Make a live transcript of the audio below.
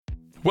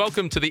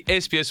Welcome to the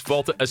SBS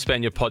Vuelta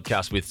Espana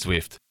podcast with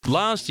Zwift.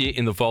 Last year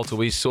in the Vuelta,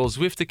 we saw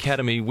Zwift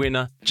Academy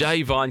winner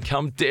Jay Vine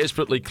come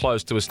desperately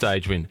close to a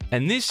stage win.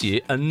 And this year,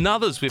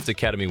 another Zwift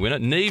Academy winner,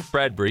 Neve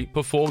Bradbury,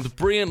 performed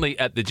brilliantly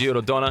at the Giro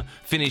d'Onna,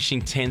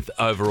 finishing 10th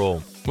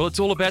overall. Well, it's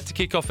all about to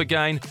kick off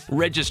again.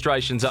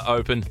 Registrations are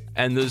open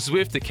and the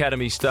Zwift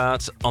Academy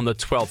starts on the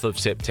 12th of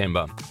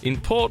September.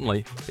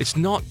 Importantly, it's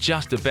not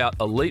just about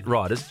elite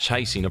riders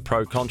chasing a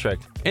pro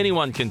contract.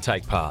 Anyone can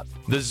take part.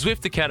 The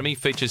Zwift Academy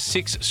features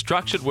 6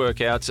 structured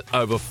workouts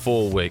over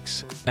 4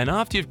 weeks. And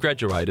after you've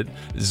graduated,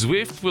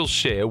 Zwift will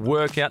share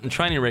workout and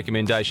training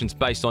recommendations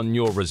based on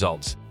your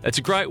results. It's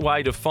a great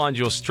way to find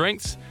your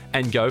strengths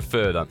and go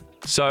further.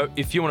 So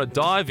if you want to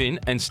dive in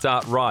and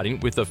start riding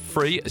with a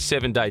free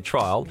 7-day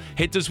trial,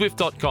 head to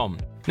Zwift.com.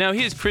 Now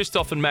here's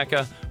Christophe and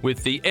Macka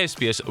with the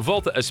SBS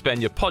Vuelta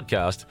Espana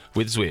podcast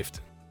with Zwift.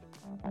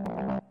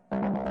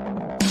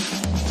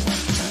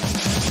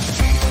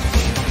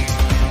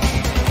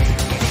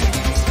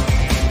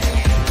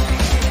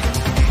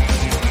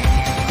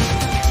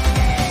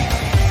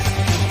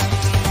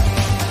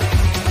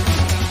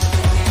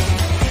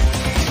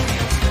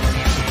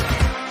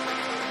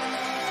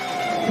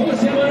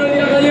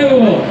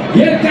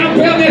 Y el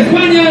campeón de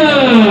España,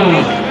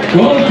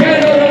 con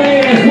Pedro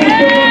Rodríguez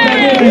junto con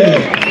Daniel,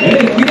 en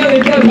el final de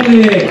etapa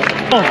de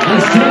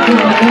la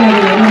séptima batalla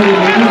de la madre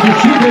de los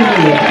chicos,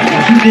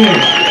 así que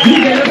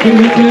Miguel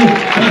Ángel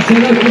va a ser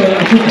a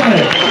ocupar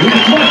la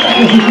cuarta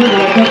posición de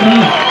la etapa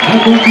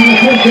a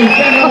continuación con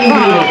Pedro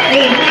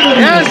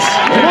Rodríguez.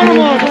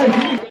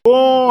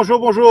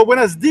 Bonjour,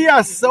 buenos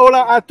dias,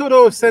 hola a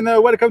todos, and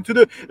welcome to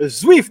the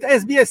Zwift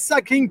SBS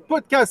Cycling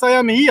Podcast. I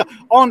am here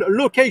on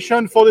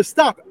location for the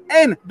start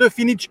and the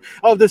finish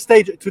of the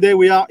stage. Today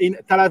we are in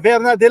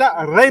Talavera de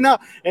la Reina,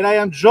 and I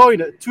am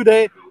joined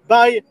today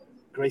by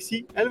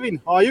Gracie Elvin.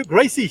 How are you,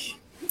 Gracie?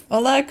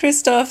 Hola,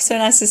 Christophe. So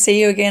nice to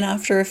see you again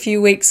after a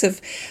few weeks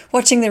of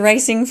watching the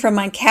racing from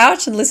my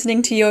couch and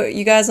listening to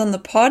you guys on the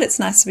pod. It's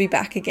nice to be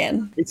back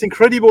again. It's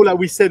incredible that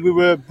we said we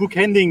were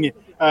bookending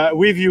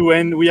with you,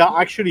 and we are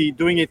actually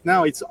doing it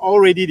now. It's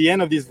already the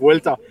end of this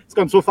Vuelta. It's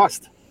gone so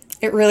fast.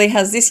 It really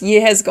has. This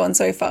year has gone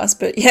so fast,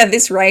 but yeah,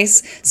 this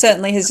race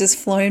certainly has just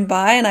flown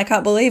by, and I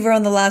can't believe we're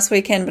on the last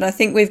weekend, but I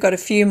think we've got a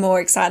few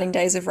more exciting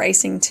days of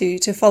racing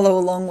to follow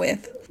along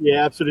with.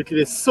 Yeah, absolutely.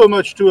 There's so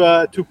much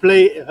to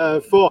play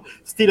for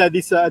still at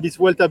this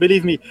Vuelta,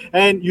 believe me.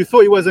 And you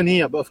thought he wasn't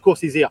here, but of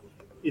course he's here.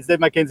 It's Dave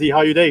McKenzie. How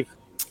are you, Dave?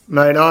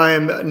 Mate, I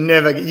am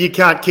never... You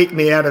can't kick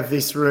me out of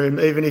this room,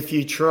 even if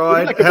you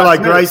tried. Hello,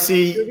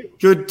 Gracie.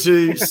 Good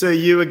to see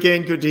you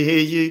again. Good to hear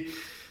you.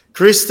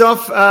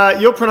 Christophe,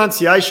 your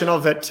pronunciation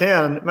of that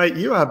town, mate,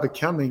 you are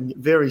becoming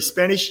very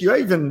Spanish. You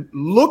even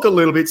look a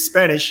little bit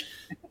Spanish,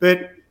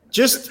 but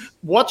just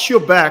watch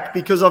your back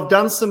because I've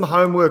done some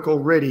homework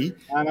already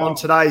on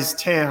today's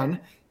town.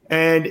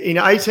 And in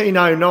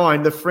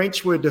 1809, the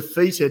French were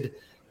defeated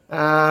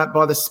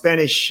by the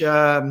Spanish...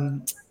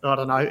 I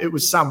don't know. It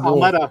was some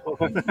war.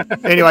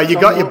 Anyway, you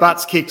got your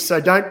butts kicked, so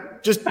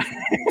don't just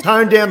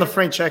tone down the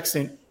French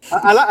accent.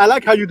 I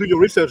like how you do your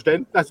research,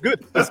 then. That's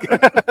good.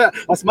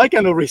 That's my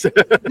kind of research.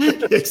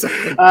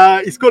 Exactly.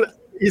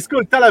 It's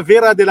called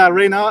Talavera de la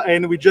Reina,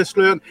 and we just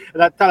learned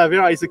that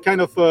Talavera is a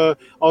kind of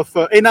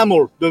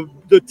enamel,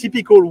 the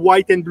typical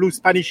white and blue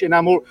Spanish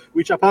enamel,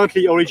 which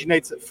apparently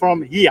originates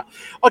from here.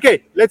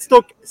 Okay, let's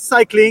talk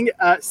cycling.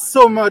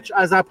 So much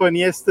has happened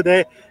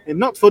yesterday, and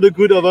not for the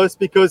good of us,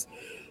 because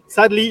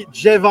sadly,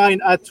 Jay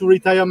Vine had to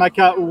retire.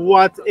 Macka,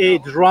 what a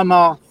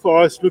drama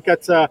for us. Look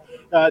at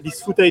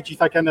this footage,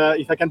 if I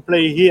can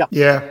play here.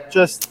 Yeah,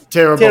 just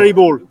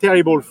terrible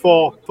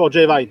for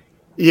Jay Vine.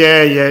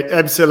 Yeah,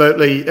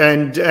 absolutely.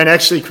 And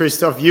actually,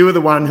 Christophe, you were the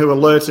one who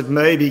alerted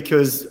me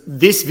because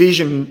this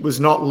vision was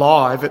not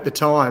live at the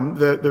time.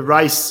 The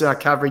race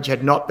coverage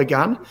had not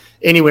begun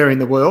anywhere in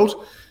the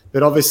world,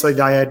 but obviously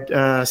they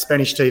had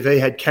Spanish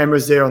TV had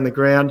cameras there on the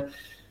ground.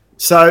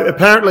 So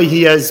apparently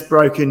he has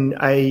broken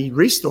a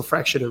wrist or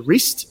fractured a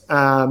wrist,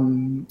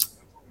 and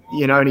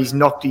he's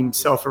knocked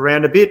himself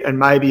around a bit and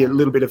maybe a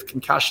little bit of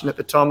concussion at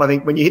the time. I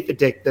think when you hit the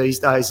deck these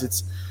days,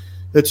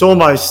 it's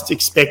almost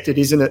expected,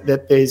 isn't it,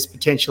 that there's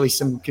potentially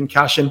some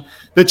concussion.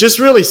 But just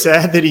really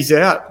sad that he's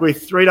out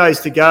with 3 days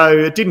to go.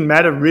 It didn't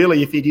matter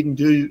really if he didn't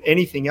do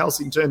anything else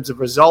in terms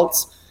of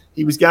results.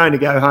 He was going to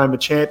go home a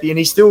champion.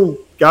 He still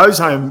goes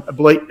home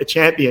a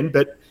champion,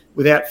 but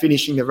without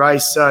finishing the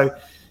race. So,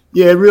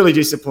 yeah, really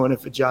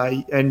disappointed for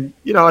Jay. And,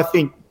 I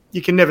think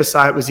you can never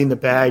say it was in the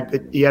bag,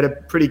 but he had a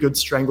pretty good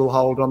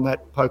stranglehold on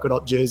that polka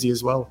dot jersey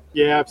as well.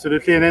 Yeah,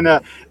 absolutely. And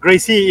then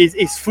Gracie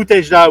is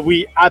footage that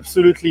we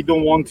absolutely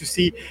don't want to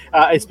see,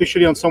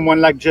 especially on someone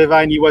like Jay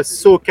Vine. He was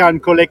so calm,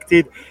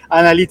 collected,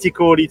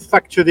 analytical. He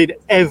factored in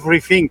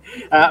everything.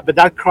 But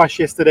that crash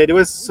yesterday, there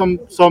was some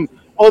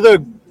other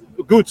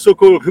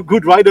so-called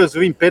good riders,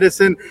 Wim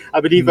Pedersen, I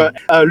believe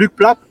Luc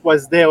Plapp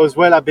was there as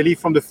well, I believe,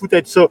 from the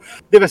footage. So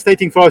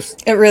devastating for us.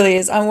 It really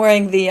is. I'm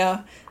wearing the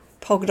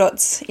polka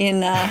dots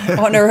in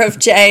honor of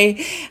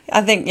Jay.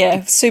 I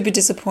think, super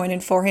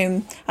disappointed for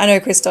him. I know,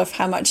 Christophe,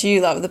 how much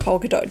you love the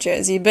polka dot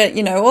jersey, but,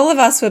 all of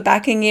us were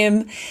backing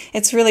him.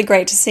 It's really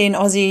great to see an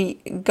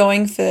Aussie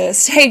going for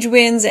stage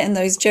wins and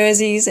those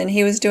jerseys, and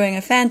he was doing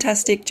a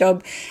fantastic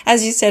job.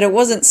 As you said, it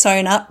wasn't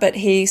sewn up, but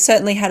he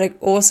certainly had an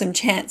awesome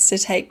chance to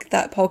take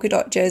that polka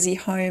dot jersey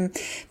home,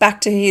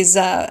 back to his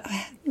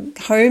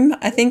home,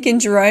 I think, in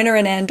Girona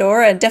and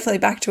Andorra, and definitely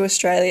back to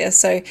Australia.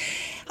 So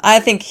I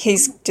think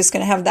he's just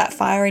going to have that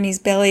fire in his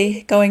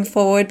belly going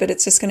forward, but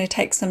it's just going to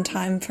take some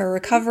time for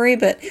recovery.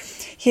 But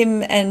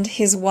him and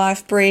his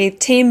wife, Bree,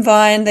 Team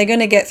Vine, they're going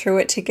to get through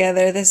it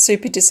together. They're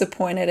super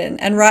disappointed,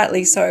 and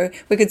rightly so.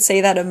 We could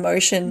see that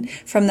emotion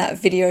from that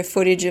video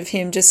footage of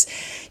him just,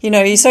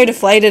 he's so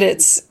deflated.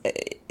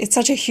 It's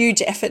such a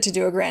huge effort to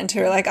do a Grand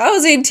Tour. Like, I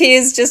was in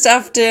tears just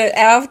after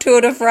our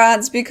Tour de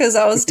France because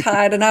I was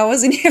tired and I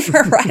wasn't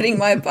ever riding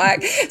my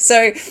bike.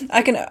 So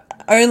I can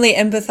only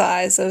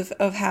empathize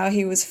of how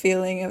he was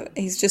feeling.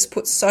 He's just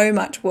put so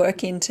much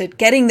work into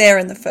getting there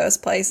in the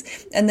first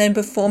place and then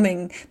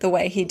performing the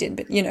way he did.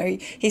 But,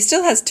 he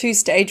still has 2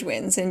 stage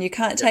wins, and you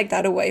can't take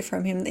that away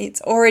from him.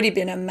 It's already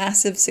been a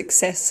massive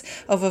success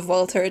of a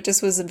Vuelta. It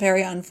just was a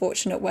very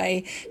unfortunate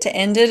way to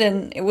end it.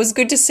 And it was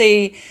good to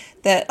see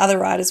that other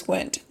riders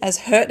weren't as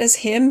hurt as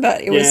him, but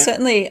it was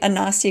certainly a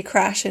nasty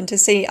crash, and to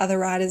see other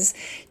riders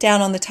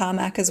down on the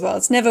tarmac as well.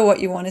 It's never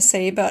what you want to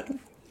see, but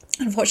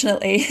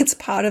unfortunately, it's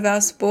part of our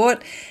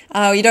sport.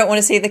 You don't want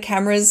to see the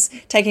cameras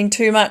taking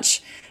too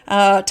much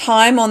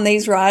time on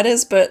these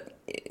riders, but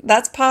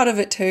that's part of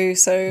it too.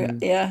 So,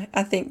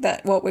 I think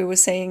that what we were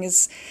seeing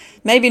is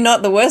maybe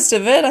not the worst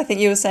of it. I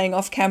think you were saying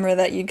off camera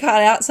that you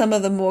cut out some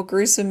of the more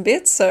gruesome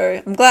bits. So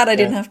I'm glad I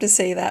didn't have to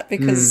see that,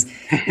 because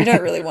you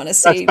don't really want to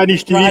see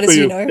Spanish TV riders, for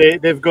you.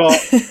 They've got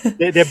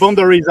their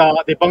boundaries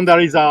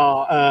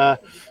are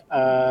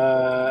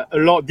a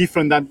lot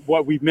different than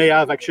what we may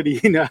have actually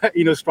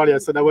in Australia.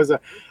 So that was a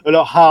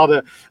lot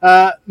harder.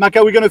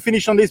 Macka, we're going to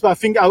finish on this, but I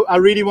think I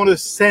really want to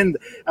send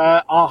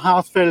our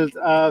heartfelt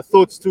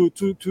thoughts to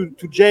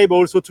Jay, but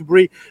also to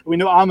Bree. We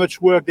know how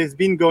much work there's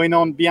been going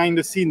on behind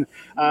the scene,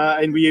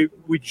 and we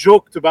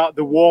joked about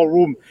the war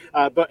room,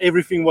 but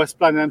everything was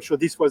planned, and I'm sure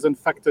this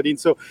wasn't factored in.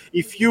 So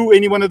if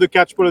any one of the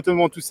Catch Peloton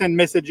want to send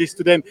messages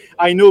to them,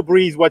 I know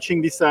Bree is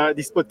watching this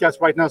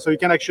podcast right now, so you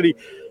can actually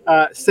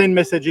send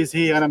messages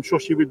here, and I'm sure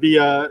she will be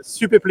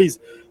super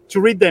pleased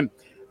to read them.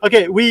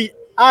 Okay, we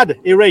had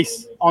a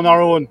race on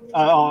our own,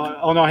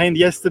 on our hand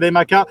yesterday,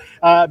 Macka.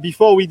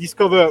 Before we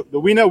discover the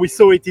winner, we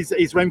saw it is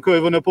Remco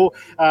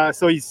Evenepoel.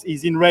 So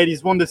he's in red,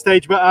 he's won the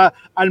stage. But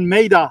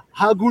Almeida,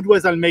 how good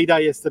was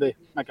Almeida yesterday,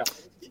 Macka?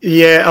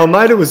 Yeah,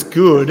 Almeida was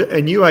good,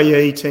 and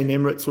UAE Team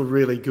Emirates were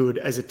really good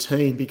as a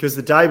team, because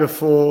the day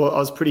before I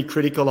was pretty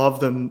critical of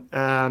them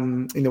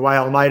in the way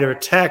Almeida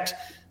attacked,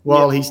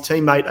 while his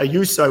teammate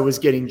Ayuso was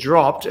getting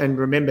dropped. And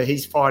remember,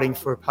 he's fighting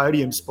for a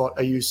podium spot,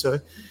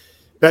 Ayuso.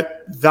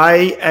 But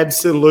they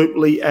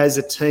absolutely, as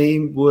a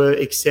team, were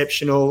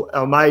exceptional.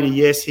 Almeida,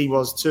 yes, he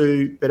was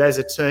too. But as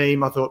a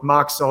team, I thought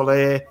Marc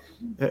Soler,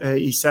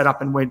 he sat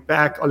up and went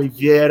back.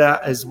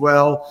 Oliveira as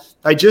well.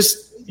 They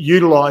just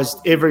utilised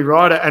every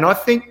rider. And I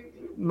think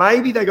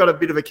maybe they got a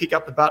bit of a kick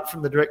up the butt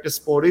from the Director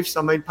Sportifs.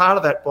 I mean, part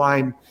of that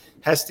blame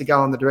has to go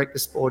on the Director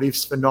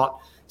Sportifs for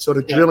not sort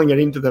of drilling it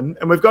into them.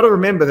 And we've got to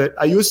remember that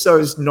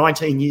Ayuso is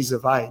 19 years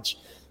of age.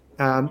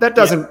 That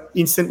doesn't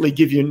instantly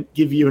give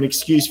you an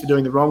excuse for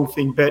doing the wrong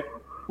thing. But,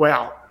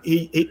 wow,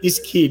 this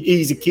kid,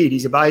 he's a kid,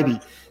 he's a baby.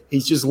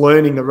 He's just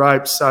learning the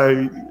ropes.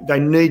 So they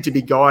need to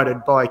be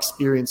guided by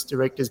experienced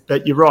directors.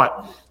 But you're right,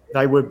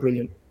 they were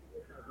brilliant.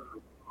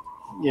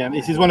 Yeah,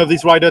 this is one of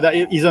these riders that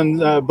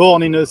isn't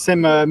born in the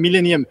same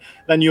millennium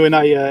than you and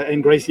I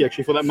and Gracie,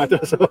 actually, for that matter.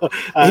 So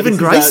even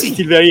Gracie,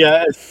 still very,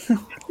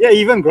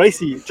 even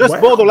Gracie, just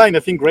borderline,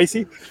 I think,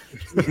 Gracie.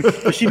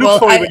 She looks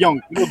forever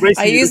young.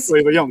 Gracie looks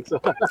forever young.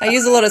 So. I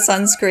use a lot of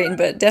sunscreen,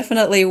 but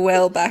definitely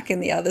well back in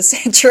the other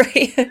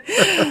century.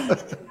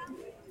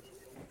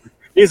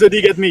 Here's a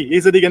dig at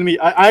me.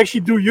 I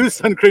actually do use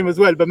sun cream as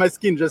well, but my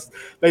skin just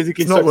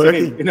basically not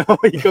working. in.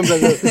 It comes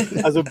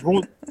as a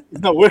bronze.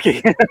 It's not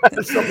working.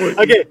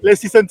 Okay,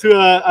 let's listen to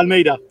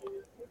Almeida.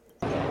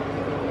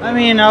 I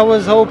mean, I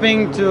was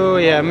hoping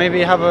to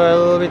maybe have a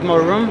little bit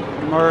more room,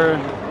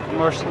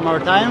 more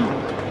time.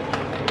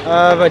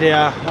 But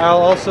I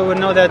also would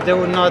know that they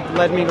would not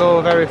let me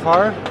go very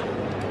far.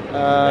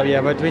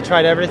 But we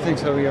tried everything,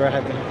 so we were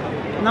happy.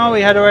 No,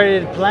 we had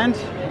already planned,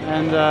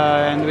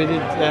 and we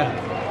did.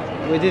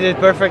 We did it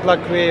perfect like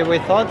we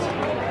thought,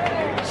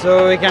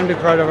 so we can be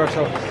proud of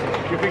ourselves.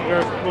 Do you think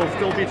there will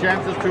still be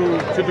chances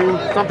to do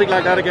something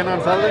like that again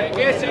on Saturday?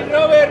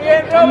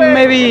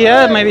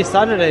 Maybe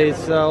Saturday.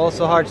 It's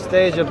also hard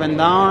stage, up and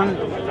down.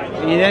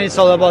 And then it's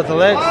all about the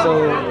legs,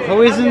 so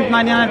who isn't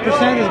 99%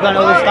 is going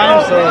to lose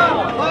time, so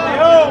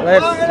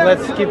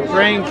let's keep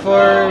praying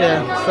for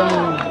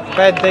some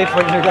bad day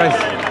for you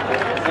guys.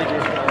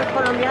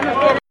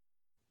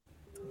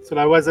 So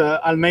that was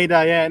Almeida,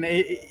 and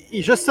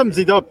he just sums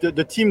it up.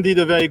 The team did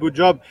a very good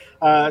job.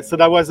 So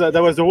that was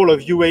the role of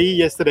UAE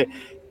yesterday.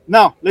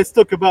 Now, let's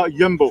talk about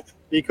Jumbo,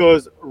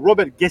 because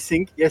Robert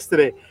Gesink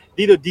yesterday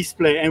did a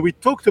display, and we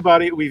talked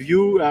about it with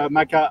you,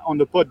 Macka, on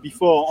the pod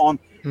before on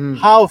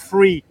how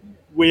free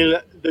will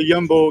the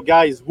Jumbo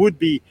guys would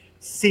be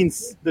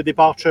since the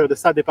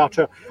sad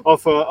departure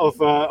of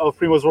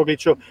Primož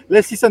Roglic. So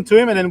let's listen to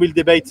him, and then we'll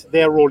debate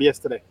their role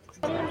yesterday.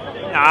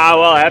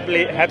 Well,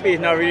 happy is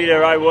not really the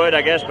right word,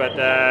 I guess, but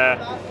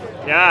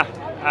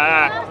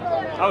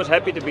I was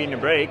happy to be in the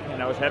break,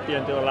 and I was happy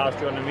until the last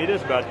 200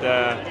 meters, but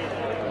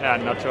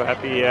not so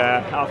happy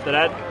after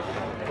that.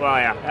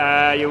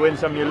 Well, you win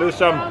some, you lose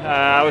some.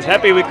 I was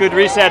happy we could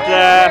reset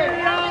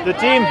the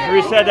team,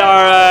 reset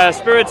our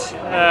spirits,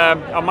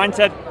 our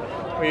mindset.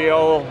 We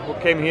all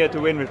came here to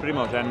win with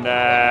Primož, and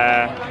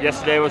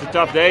yesterday was a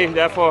tough day,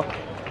 therefore,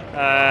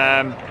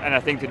 and I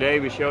think today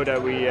we showed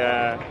that we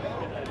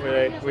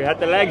had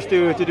the legs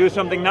to do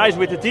something nice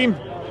with the team,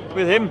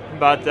 with him,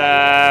 but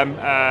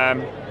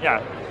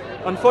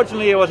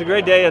unfortunately it was a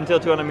great day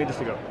until 200 meters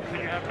to go.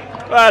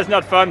 Well, it's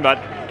not fun, but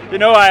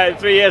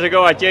 3 years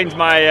ago I changed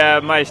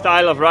my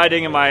style of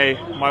riding and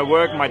my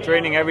work, my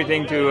training,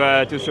 everything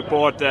to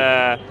support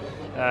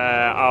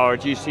our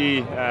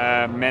GC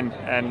men,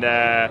 and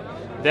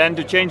then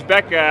to change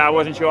back, I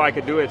wasn't sure I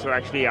could do it. So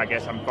actually, I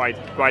guess I'm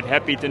quite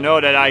happy to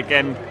know that I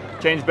can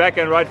change back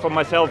and ride for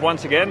myself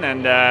once again.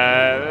 And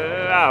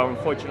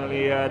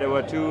unfortunately, there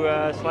were two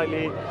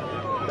slightly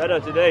better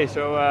today.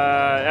 So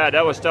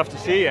that was tough to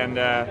see, and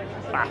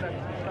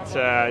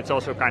it's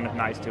also kind of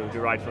nice to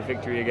ride for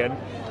victory again.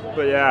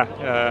 But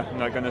I'm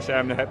not going to say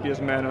I'm the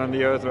happiest man on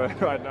the earth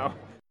right now.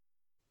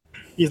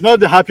 He's not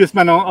the happiest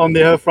man on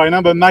the earth right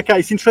now, but Macka,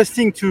 it's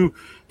interesting to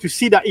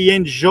see that he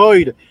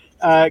enjoyed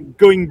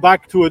going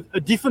back to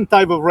a different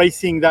type of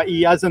racing that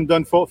he hasn't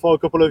done for a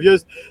couple of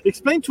years.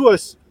 Explain to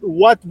us,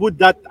 what would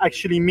that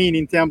actually mean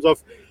in terms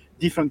of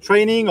different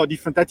training or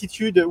different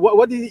attitude?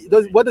 What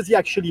does he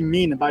actually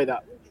mean by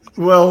that?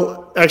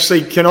 Well,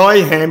 actually, can I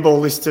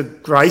handball this to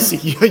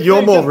Gracie?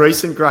 You're more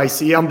recent,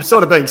 Gracie. I'm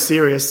sort of being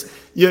serious.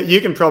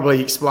 You can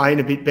probably explain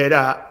a bit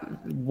better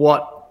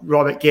what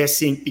Robert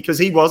Gesink, because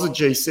he was a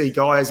GC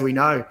guy, as we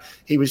know.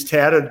 He was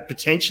touted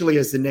potentially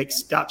as the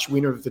next Dutch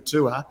winner of the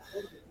Tour.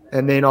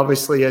 And then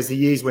obviously as the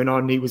years went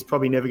on, he was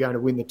probably never going to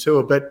win the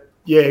Tour. But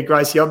yeah,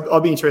 Gracie, I'll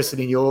be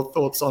interested in your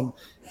thoughts on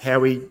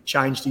how he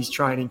changed his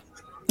training.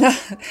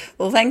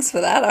 Well, thanks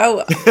for that.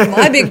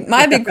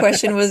 My big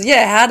question was,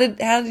 how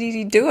did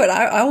he do it?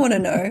 I want to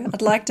know.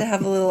 I'd like to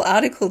have a little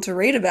article to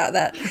read about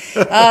that.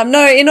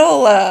 No, in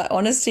all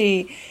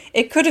honesty,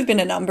 it could have been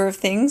a number of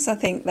things. I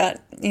think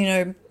that,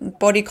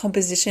 body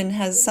composition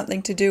has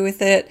something to do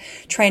with it,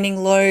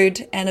 training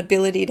load and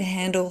ability to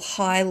handle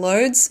high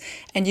loads.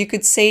 And you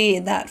could see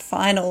in that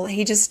final,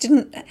 he just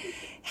didn't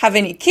have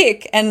any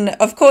kick. And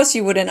of course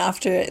you wouldn't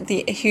after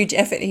the huge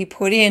effort he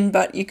put in,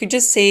 but you could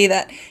just see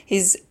that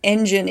his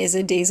engine is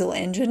a diesel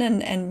engine,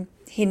 and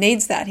he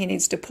needs that. He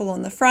needs to pull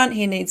on the front.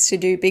 He needs to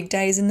do big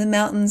days in the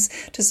mountains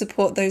to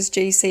support those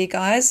GC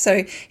guys.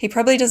 So he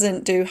probably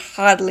doesn't do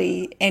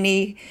hardly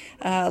any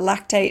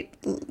lactate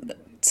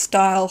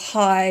style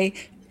high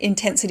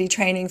intensity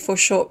training for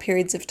short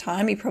periods of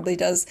time. He probably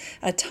does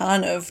a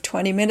ton of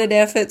 20-minute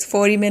efforts,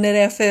 40-minute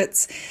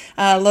efforts,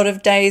 a lot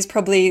of days,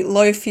 probably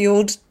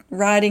low-fueled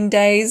riding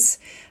days,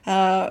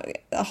 a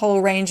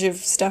whole range of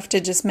stuff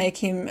to just make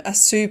him a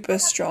super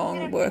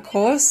strong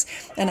workhorse.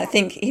 And I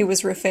think he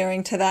was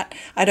referring to that.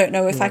 I don't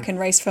know if I can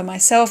race for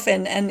myself,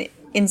 and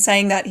in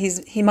saying that,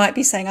 he might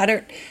be saying, I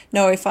don't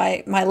know if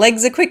my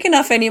legs are quick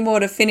enough anymore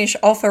to finish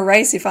off a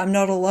race if I'm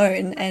not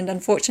alone. And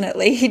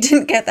unfortunately, he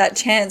didn't get that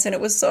chance, and it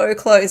was so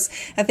close.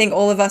 I think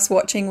all of us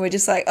watching were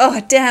just like,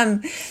 oh,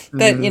 damn.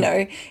 But,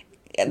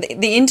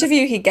 the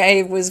interview he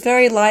gave was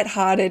very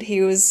lighthearted.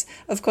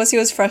 Of course, he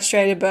was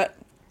frustrated, but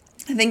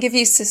I think if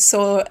you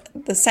saw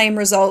the same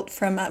result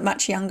from a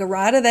much younger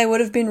rider, they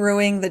would have been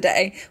ruining the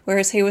day.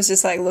 Whereas he was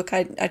just like, look,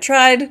 I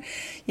tried,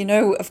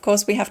 of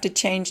course we have to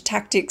change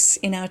tactics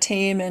in our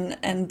team,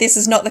 and this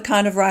is not the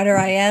kind of rider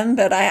I am,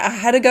 but I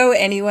had to go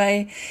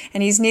anyway.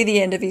 And he's near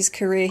the end of his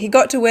career. He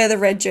got to wear the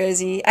red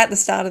jersey at the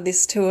start of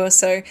this tour.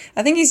 So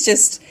I think he's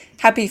just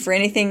happy for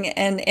anything,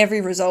 and every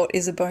result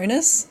is a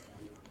bonus.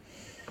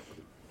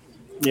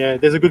 Yeah,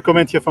 there's a good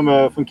comment here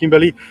from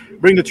Kimberly.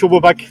 Bring the turbo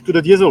back to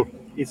the diesel.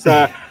 It's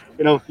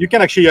you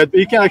can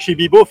actually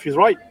be both. He's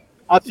right.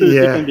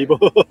 Absolutely, can be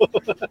both.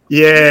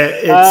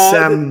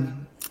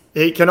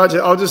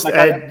 I'll just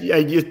add.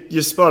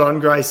 You're spot on,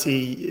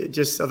 Gracie. I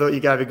thought you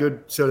gave a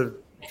good sort of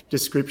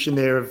description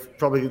there of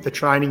probably the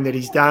training that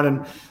he's done.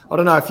 And I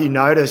don't know if you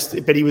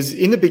noticed, but he was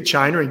in the big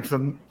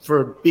chainring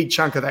for a big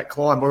chunk of that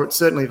climb, or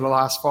certainly the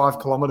last 5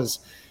 kilometres.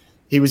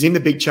 He was in the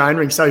big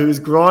chainring, so he was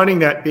grinding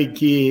that big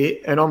gear.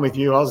 And I'm with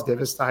you, I was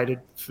devastated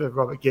for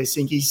Robert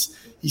Gesink.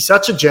 He's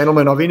such a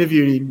gentleman. I've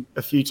interviewed him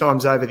a few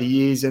times over the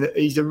years, and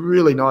he's a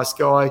really nice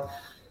guy.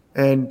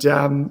 And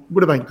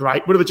would have been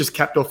great. Would have just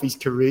capped off his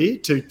career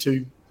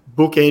to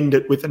bookend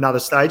it with another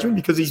stage win,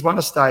 because he's won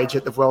a stage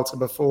at the Vuelta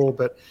before.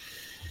 But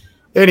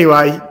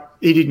anyway,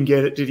 he didn't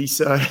get it, did he?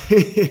 So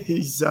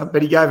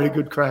but he gave it a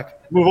good crack.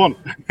 Move on.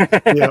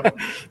 Yeah.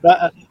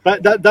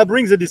 But that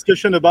brings a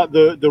discussion about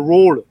the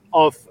role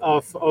of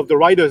the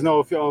riders now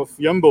of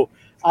Jumbo.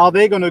 Are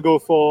they going to go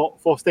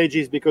for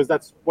stages because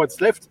that's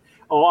what's left,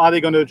 or are they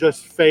going to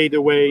just fade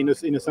away in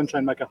the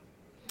sunshine, Macka?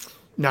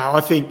 No,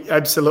 I think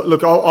absolutely.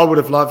 Look, I would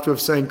have loved to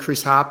have seen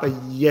Chris Harper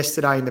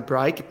yesterday in the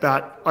break,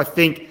 but I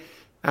think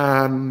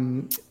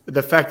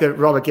the fact that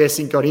Robert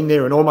Gesink got in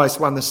there and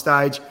almost won the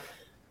stage,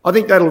 I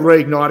think that'll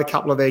reignite a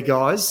couple of their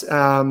guys.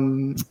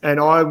 And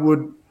I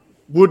would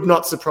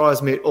not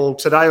surprise me at all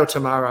today or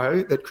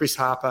tomorrow that Chris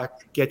Harper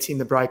gets in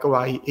the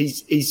breakaway.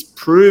 He's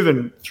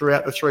proven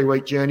throughout the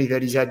 3-week journey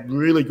that he's had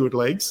really good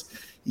legs.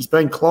 He's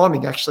been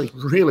climbing actually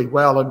really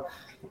well. And,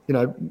 you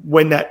know,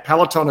 when that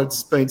peloton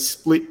has been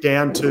split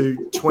down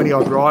to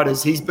 20-odd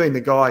riders, he's been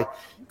the guy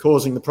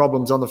causing the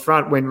problems on the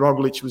front when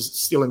Roglic was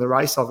still in the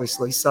race,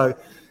 obviously. So,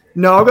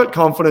 no, I've got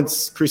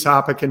confidence Chris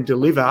Harper can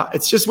deliver.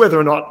 It's just whether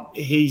or not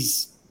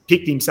he's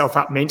picked himself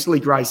up mentally,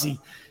 Gracie.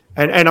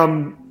 And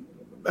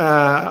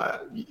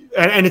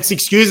it's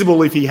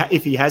excusable if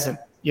he hasn't.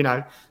 You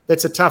know,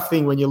 that's a tough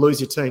thing when you lose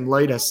your team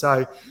leader.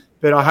 So,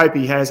 but I hope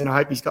he has, and I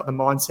hope he's got the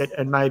mindset.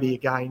 And maybe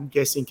again,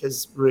 Gesink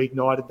has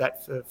reignited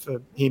that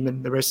for him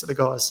and the rest of the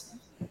guys.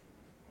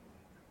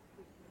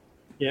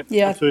 Yep,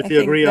 yeah, absolutely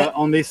agree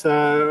on this.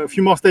 A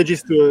few more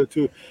stages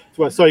to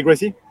sorry,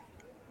 Gracie.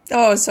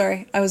 Oh,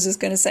 sorry. I was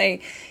just going to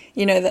say,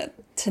 you know, that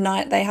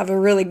tonight they have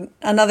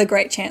another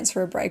great chance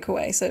for a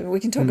breakaway. So we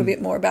can talk a bit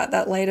more about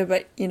that later.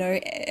 But, you know,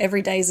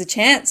 every day is a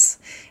chance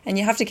and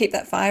you have to keep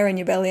that fire in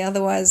your belly.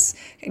 Otherwise,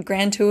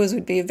 Grand Tours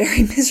would be a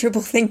very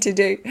miserable thing to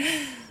do.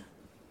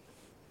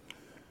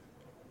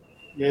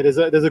 Yeah, there's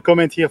a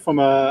comment here from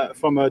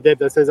Deb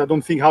that says, I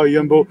don't think how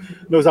Jumbo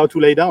knows how to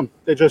lay down.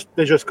 They just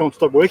can't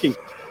stop working.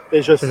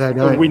 They're just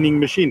a winning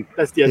machine.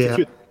 That's the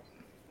attitude.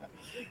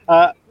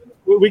 Yeah.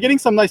 We're getting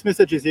some nice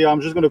messages here.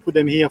 I'm just going to put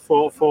them here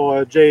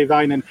for Jay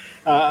Vine and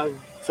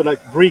so like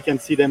Bree can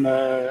see them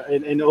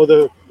and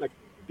other like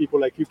people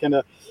like you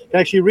can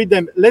actually read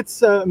them.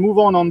 Let's move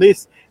on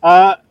this.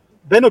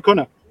 Ben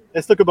O'Connor.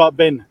 Let's talk about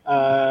Ben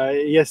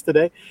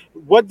yesterday.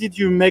 What did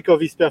you make of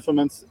his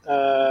performance,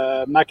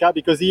 Macka?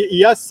 Because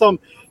he has some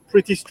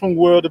pretty strong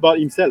word about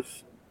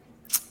himself.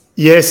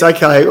 Yes,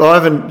 okay. Well, I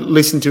haven't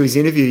listened to his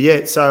interview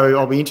yet, so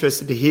I'll be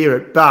interested to hear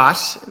it. But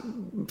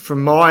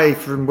from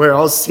where I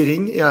was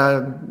sitting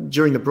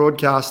during the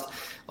broadcast,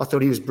 I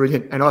thought he was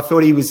brilliant. And I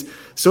thought he was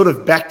sort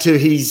of back to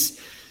his,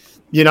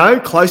 you know,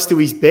 close to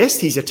his best,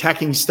 his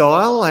attacking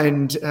style.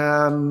 And,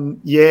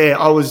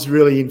 I was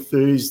really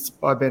enthused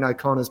by Ben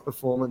O'Connor's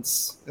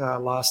performance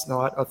last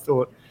night. I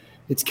thought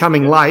it's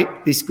coming late,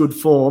 this good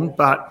form,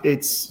 but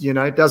it's, you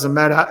know, it doesn't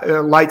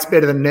matter. Late's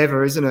better than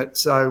never, isn't it?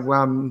 So,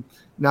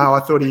 no, I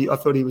thought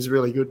he was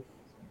really good.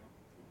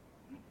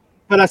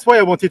 But that's why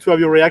I wanted to have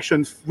your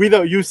reactions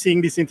without you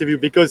seeing this interview,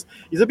 because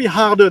he's a bit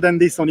harder than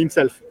this on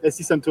himself. Let's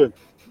listen to him.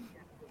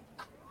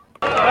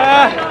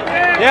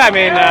 Yeah, I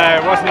mean,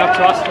 it wasn't up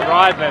to us to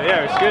ride, but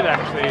yeah, it was good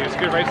actually. It was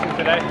good racing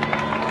today.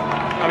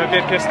 I'm a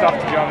bit pissed off,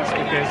 to be honest,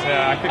 because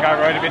I think I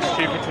rode a bit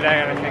stupid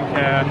today, and I think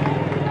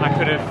I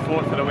could have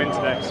fought for the win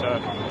today. So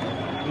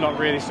I'm not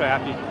really so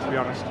happy, to be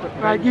honest.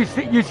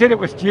 You said it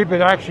was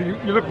stupid. Actually,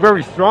 you look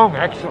very strong,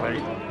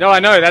 actually. No, I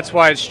know. That's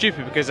why it's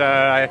stupid, because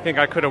I think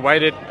I could have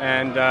waited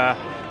and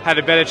had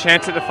a better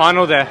chance at the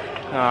final there.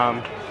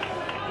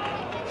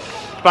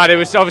 But it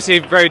was obviously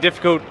very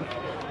difficult.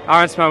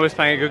 Arnsma was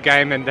playing a good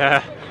game and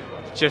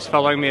just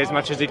following me as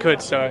much as he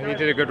could, so he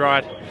did a good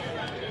ride.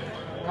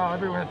 Oh,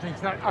 everyone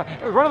thinks that.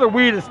 It was one of the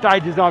weirdest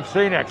stages I've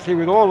seen, actually,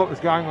 with all that was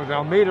going on with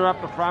Almeida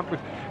up the front, with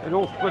it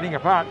all splitting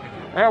apart.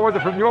 How was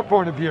it from your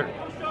point of view?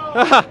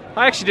 I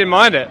actually didn't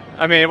mind it.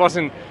 I mean, it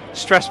wasn't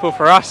stressful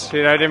for us.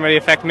 You know, it didn't really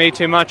affect me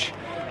too much.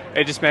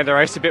 It just made the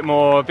race a bit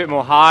more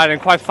hard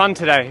and quite fun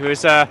today. It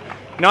was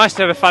nice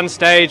to have a fun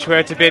stage where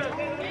it's a bit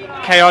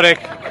chaotic,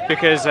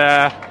 because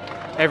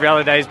every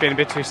other day has been a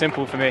bit too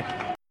simple for me.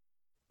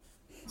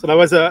 So that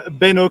was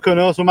Ben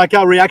O'Connor. So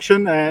Macka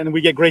reaction, and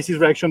we get Gracie's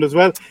reaction as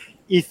well.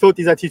 He thought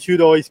his attitude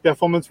or his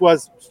performance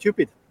was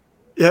stupid.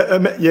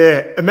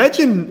 Yeah.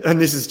 Imagine, and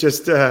this is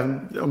just,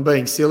 I'm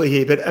being silly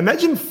here, but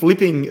imagine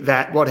flipping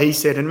what he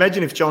said. And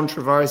imagine if John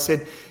Trevorrow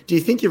said, do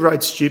you think you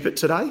rode stupid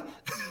today?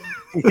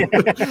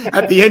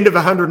 At the end of a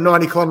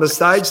 190 kilometre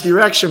stage, the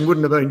reaction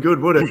wouldn't have been good,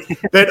 would it?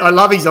 But I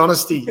love his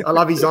honesty.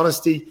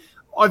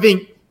 I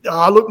think,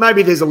 look,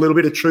 maybe there's a little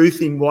bit of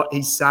truth in what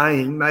he's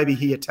saying. Maybe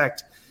he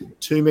attacked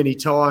too many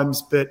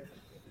times, but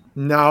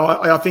no,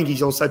 I think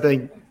he's also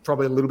been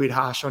probably a little bit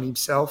harsh on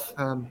himself,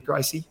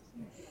 Gracie.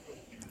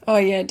 Oh,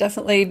 yeah,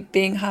 definitely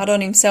being hard on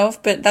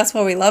himself, but that's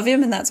why we love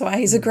him and that's why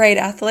he's a great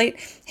athlete.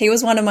 He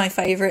was one of my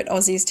favourite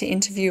Aussies to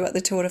interview at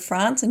the Tour de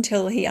France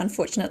until he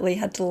unfortunately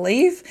had to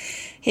leave.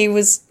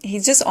 He's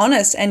just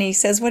honest and he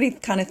says what he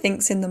kind of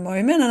thinks in the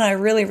moment, and I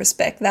really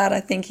respect that. I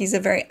think he's a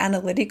very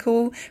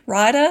analytical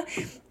rider,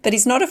 but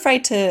he's not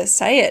afraid to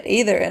say it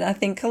either. And I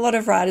think a lot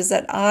of riders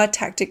that are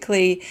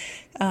tactically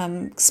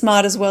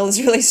smart as well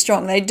as really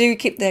strong. They do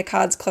keep their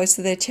cards close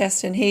to their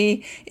chest, and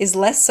he is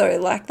less so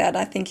like that.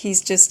 I think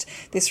he's just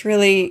this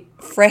really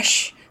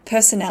fresh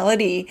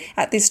personality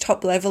at this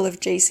top level of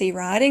GC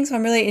riding. So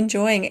I'm really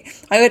enjoying it.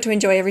 I got to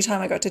enjoy every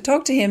time I got to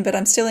talk to him, but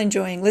I'm still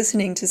enjoying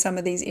listening to some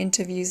of these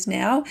interviews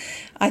now.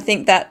 I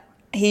think that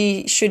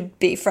he should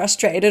be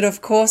frustrated,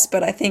 of course,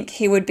 but I think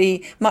he would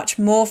be much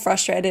more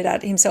frustrated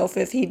at himself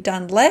if he'd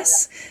done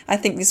less. I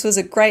think this was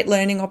a great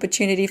learning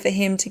opportunity for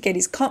him to get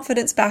his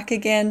confidence back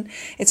again.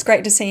 It's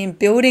great to see him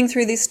building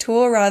through this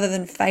tour rather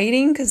than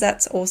fading, because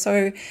that was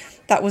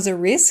a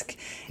risk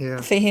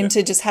for him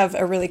to just have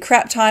a really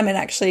crap time and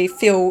actually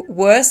feel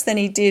worse than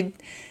he did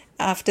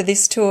after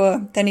this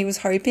tour than he was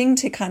hoping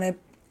to kind of,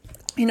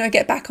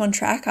 get back on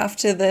track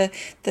after the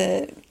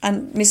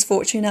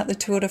misfortune at the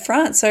Tour de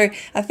France. So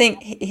I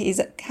think he's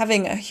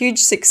having a huge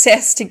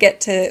success to get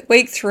to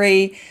week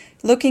 3,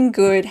 looking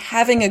good,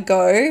 having a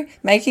go,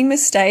 making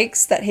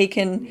mistakes that he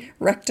can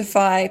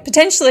rectify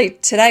potentially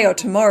today or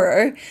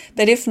tomorrow,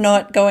 but if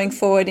not, going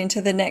forward into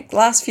the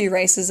last few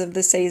races of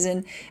the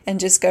season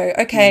and just go,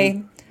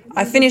 okay,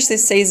 I finished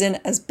this season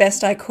as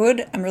best I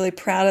could. I'm really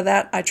proud of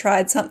that. I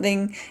tried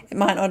something. It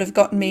might not have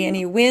gotten me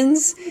any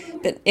wins,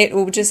 but it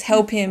will just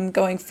help him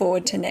going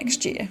forward to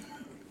next year.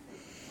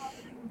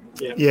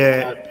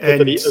 Yeah, I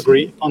totally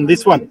agree on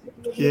this one.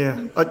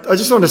 Yeah, I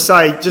just want to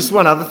say just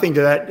one other thing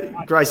to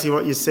that, Gracie,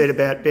 what you said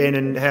about Ben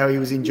and how he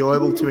was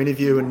enjoyable to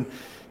interview and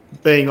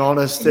being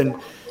honest. And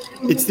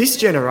it's this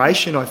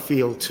generation, I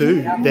feel,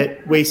 too,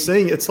 that we're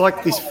seeing. It's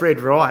like this Fred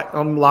Wright.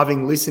 I'm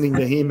loving listening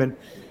to him, and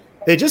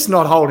they're just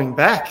not holding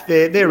back.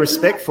 They're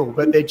respectful,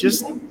 but they're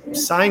just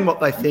saying what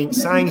they think,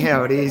 saying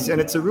how it is,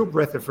 and it's a real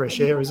breath of fresh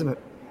air, isn't it?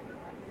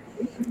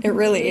 It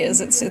really is.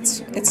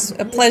 It's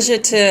a pleasure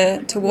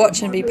to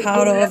watch and be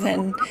part of,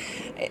 and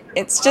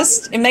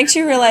it makes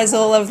you realize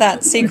all of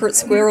that secret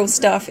squirrel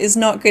stuff is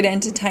not good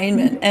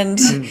entertainment. And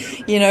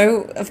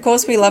of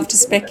course we love to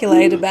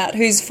speculate about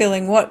who's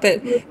feeling what, but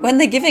when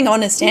they're giving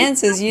honest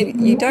answers,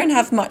 you don't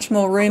have much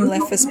more room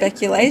left for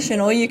speculation.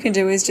 All you can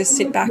do is just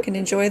sit back and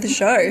enjoy the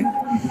show.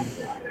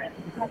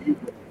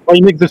 Well,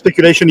 you make the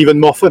speculation even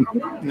more fun,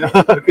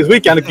 because we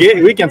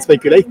can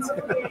speculate.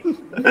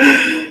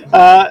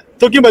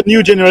 Talking about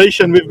new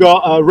generation, we've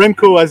got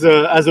Remco as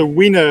a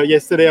winner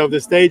yesterday of the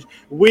stage,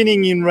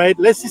 winning in red.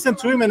 Let's listen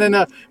to him, and then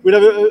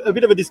we'll have a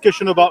bit of a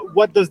discussion about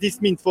what does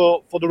this mean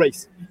for the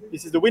race.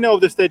 This is the winner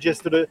of the stage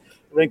yesterday,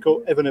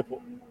 Remco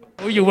Evenepoel.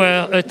 You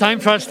were a time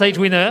trial stage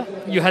winner.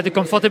 You had a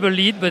comfortable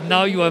lead, but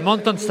now you are a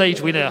mountain stage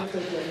winner.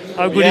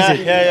 How good is it?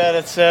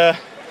 Yeah.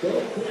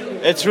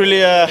 It's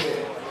really,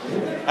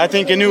 I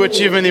think, a new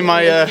achievement in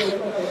my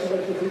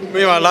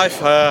life.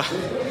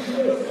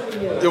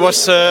 It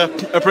was a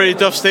pretty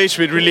tough stage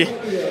with really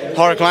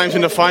hard climbs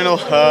in the final.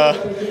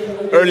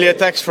 Early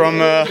attacks from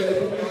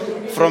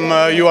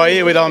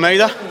UAE with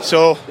Almeida.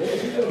 So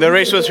the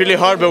race was really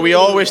hard, but we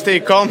always stay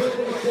calm.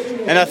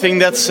 And I think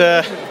that's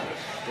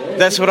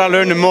what I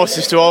learned the most,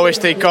 is to always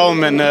stay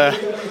calm. And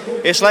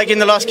it's like in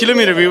the last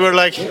kilometer, we were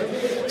like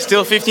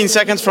still 15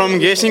 seconds from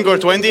Gesink or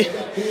 20.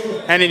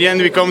 And in the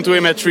end, we come to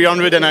him at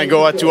 300 and I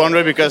go at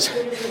 200 because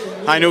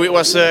I knew it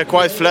was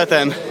quite flat.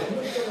 And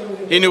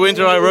in the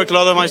winter, I worked a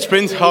lot on my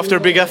sprint after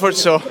big effort,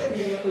 so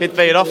it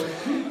paid off.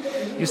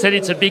 You said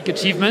it's a big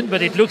achievement,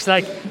 but it looks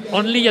like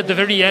only at the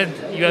very end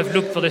you have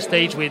looked for the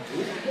stage win.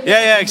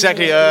 Yeah,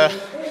 exactly.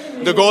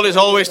 The goal is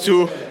always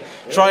to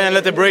try and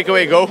let the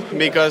breakaway go,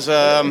 because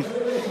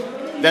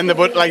then the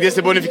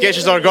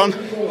bonifications are gone.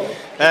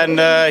 And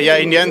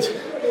in the end,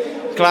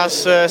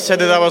 Klaas said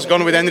that I was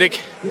gone with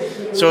Hendrik.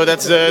 So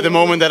that's the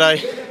moment that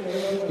I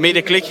made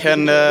a click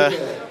and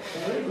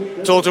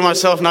told to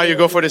myself, now you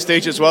go for the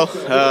stage as well.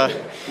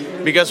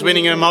 Because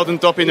winning a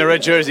mountaintop in the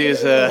red jersey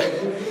is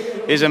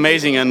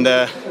amazing. And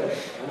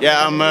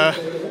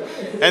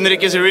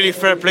Hendrik is a really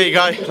fair play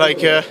guy.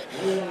 Like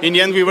in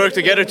the end, we worked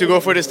together to go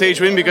for the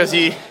stage win because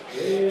he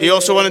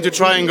also wanted to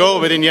try and go,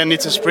 but in the end,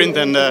 it's a sprint.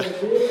 And I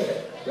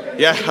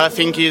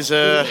think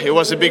it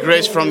was a big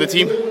race from the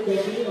team.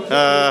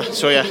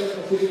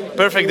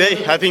 Perfect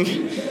day. I think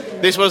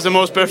this was the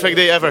most perfect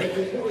day ever.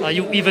 Are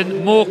you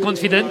even more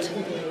confident?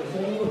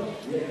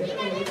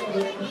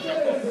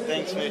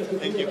 Thanks, mate.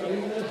 Thank you.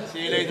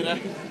 See you later.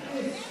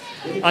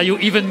 Are you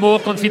even more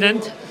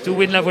confident to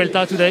win La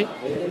Vuelta today?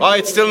 Well,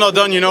 it's still not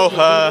done,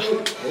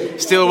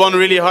 Still one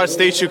really hard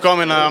stage to come,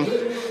 and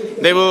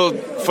they will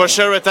for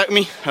sure attack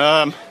me.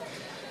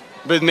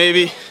 But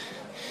maybe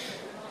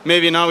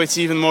now it's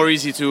even more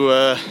easy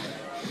to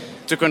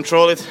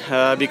control it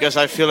because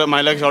I feel that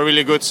my legs are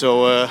really good.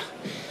 So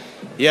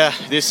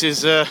this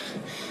is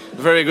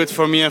very good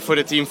for me and for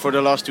the team for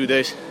the last 2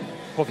 days.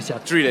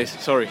 3 days,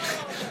 sorry.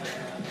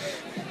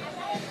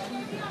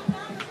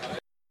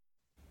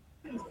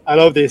 I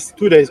love this.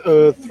 2 days,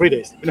 3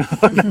 days.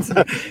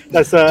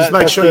 That's just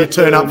make sure you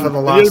turn up for the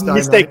last day.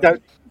 Mistake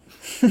that.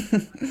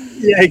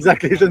 Yeah,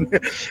 exactly.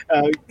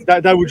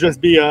 That would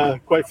just be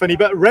quite funny.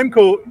 But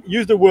Remco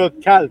used the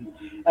word calm,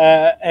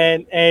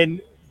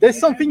 and there's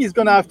something he's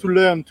gonna have to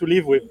learn to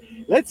live with.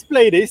 let's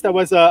play this. That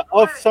was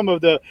off some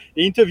of the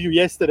interview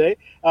yesterday,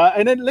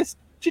 and then let's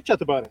chit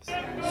chat about it.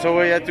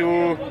 So he had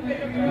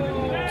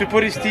to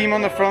put his team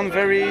on the front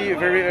very,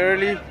 very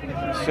early.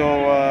 So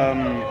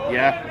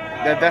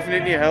that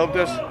definitely helped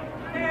us.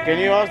 Can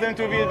you ask them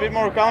to be a bit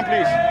more calm,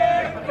 please?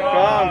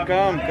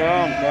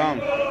 Calm.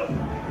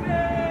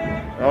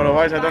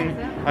 Otherwise, I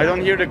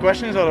don't hear the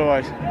questions.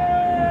 Otherwise,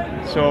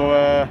 so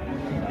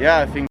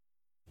I think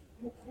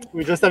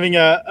we're just having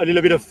a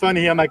little bit of fun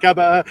here, Macka.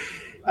 But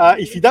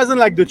if he doesn't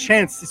like the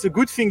chance, it's a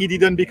good thing he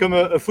didn't become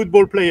a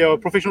football player, a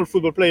professional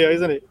football player,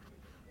 isn't it?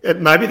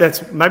 Maybe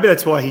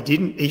that's why he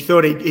didn't. He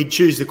thought he'd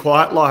choose the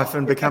quiet life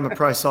and become a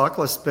pro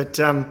cyclist. But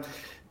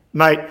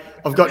mate,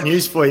 I've got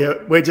news for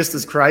you. We're just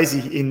as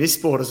crazy in this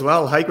sport as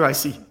well. Hey,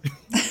 Gracie.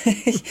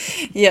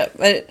 Yeah,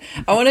 but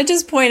I want to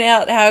just point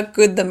out how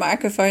good the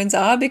microphones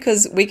are,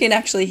 because we can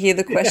actually hear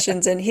the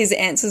questions and his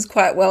answers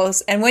quite well.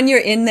 And when you're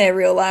in their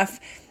real life,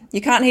 you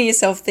can't hear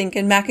yourself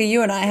thinking. Macka,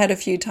 you and I had a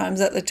few times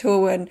at the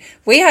tour when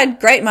we had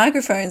great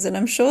microphones, and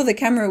I'm sure the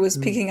camera was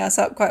picking us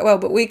up quite well,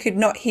 but we could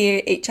not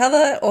hear each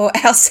other or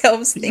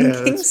ourselves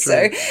thinking.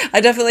 So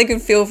I definitely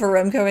could feel for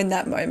Remco in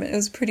that moment. It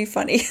was pretty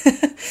funny.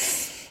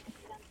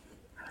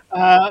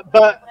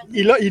 But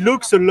he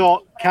looks a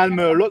lot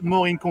calmer, a lot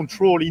more in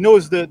control. He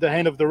knows the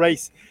end of the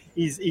race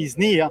is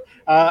near.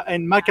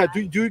 And Macka,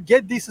 do you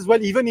get this as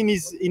well, even in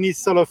his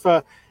sort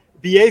of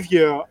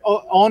behavior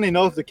on and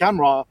off the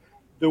camera?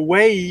 The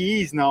way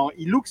he is now,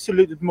 he looks a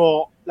little bit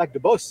more like the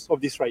boss of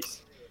this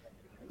race.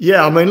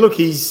 Yeah, I mean, look,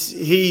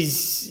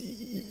 he's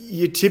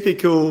your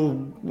typical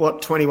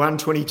 21,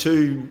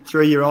 22,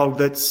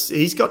 3-year-old.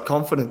 He's got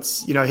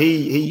confidence. You know,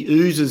 he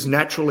oozes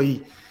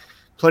naturally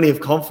plenty of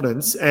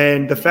confidence,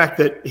 and the fact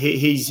that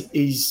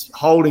he's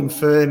holding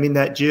firm in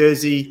that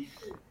jersey.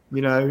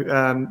 You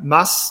know,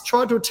 Muss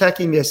tried to attack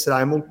him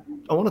yesterday, and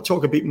I want to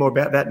talk a bit more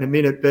about that in a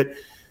minute. But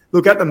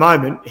look, at the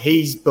moment,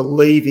 he's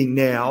believing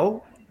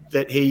now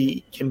that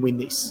he can win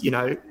this. You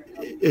know,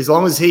 as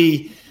long as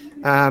he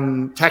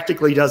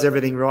tactically does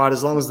everything right,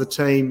 as long as the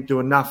team do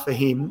enough for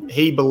him,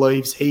 he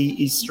believes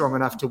he is strong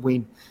enough to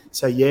win.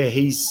 So yeah,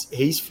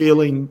 he's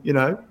feeling, you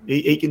know,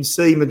 he can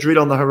see Madrid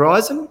on the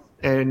horizon,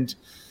 and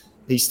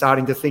he's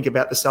starting to think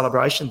about the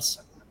celebrations.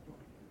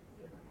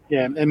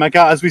 Yeah, and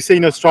Macka, as we say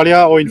in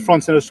Australia or in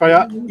France and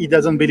Australia, he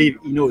doesn't believe,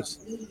 he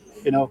knows.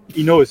 You know,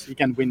 he knows he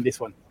can win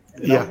this one.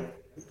 Yeah,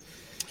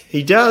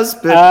 he does.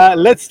 But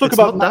let's talk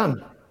about not done.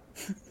 No.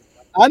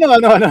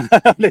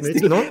 Let's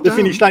still the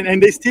finish line,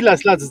 and they still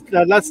has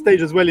last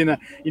stage as well in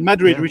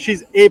Madrid, which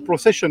is a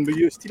procession, but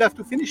you still have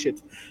to finish it.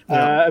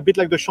 A bit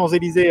like the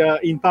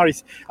Champs-Élysées in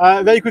Paris.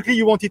 Very quickly,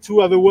 you wanted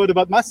to have a word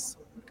about Muss?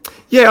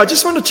 Yeah, I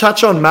just want to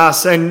touch on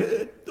Muss, and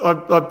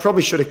I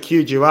probably should have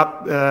queued you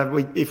up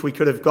if we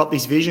could have got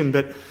this vision.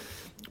 But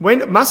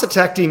when Muss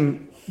attacked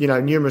him, you know,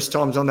 numerous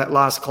times on that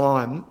last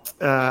climb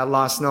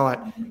last night,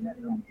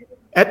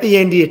 at the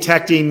end he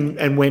attacked him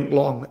and went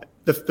long.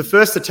 The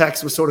first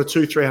attacks were sort of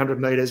 200-300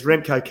 metres.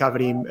 Remco covered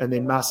him, and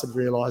then Muss had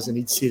realised and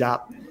he'd sit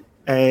up.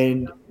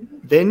 And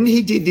then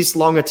he did this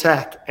long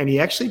attack, and he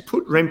actually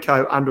put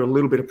Remco under a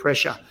little bit of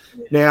pressure.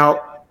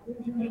 Now,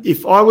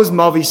 if I was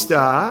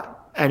Movistar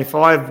and if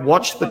I've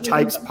watched the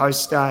tapes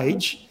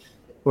post-stage,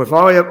 or if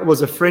I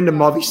was a friend of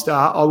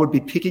Movistar, I would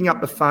be picking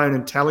up the phone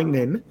and telling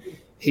them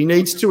he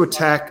needs to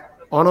attack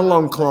on a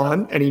long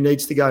climb, and he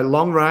needs to go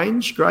long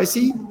range,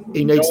 Gracie.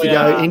 He needs to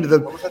go into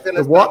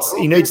the watts.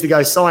 He needs to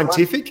go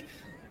scientific.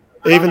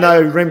 Even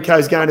though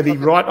Remco's going to be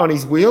right on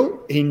his wheel,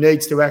 he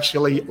needs to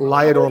actually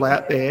lay it all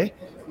out there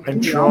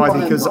and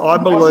try, because I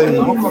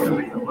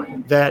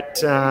believe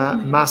that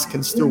Muss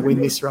can still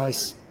win this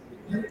race.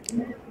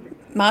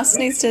 Muss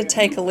needs to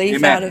take a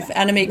leaf out of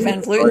Annemiek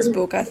van Vleuten's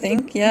book, I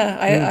think. Yeah,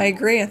 I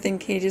agree. I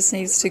think he just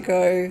needs to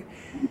go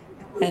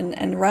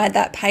and ride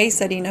that pace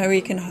that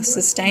he can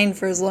sustain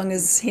for as long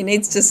as he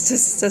needs to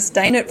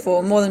sustain it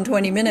for, more than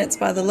 20 minutes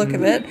by the look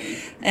of it.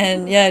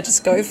 And,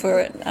 just go for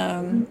it.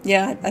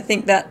 I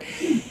think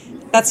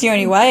that's the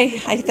only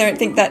way. I don't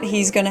think that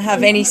he's going to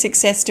have any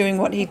success doing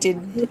what he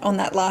did on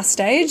that last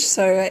stage.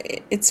 So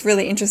it's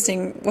really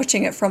interesting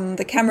watching it from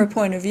the camera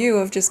point of view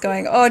of just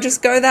going,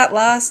 just go that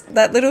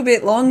little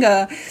bit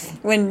longer,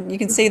 when you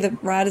can see the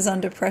riders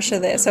under pressure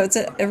there. So it's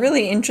a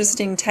really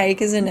interesting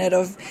take, isn't it,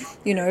 of,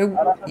 you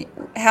know,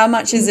 how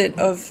much is it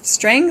of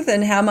strength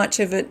and how much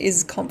of it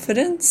is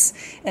confidence,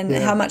 and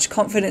how much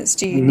confidence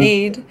do you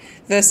need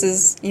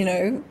versus, you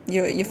know,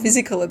 your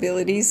physical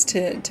abilities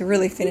to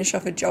really finish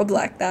off a job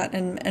like that.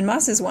 And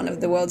Muss is one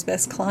of the world's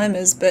best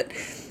climbers, but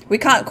we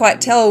can't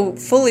quite tell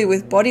fully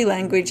with body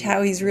language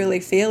how he's really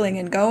feeling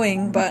and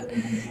going. But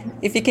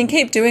if he can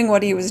keep doing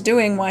what he was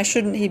doing, why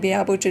shouldn't he be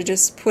able to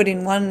just put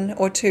in one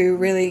or two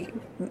really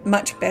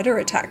much better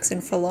attacks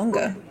and for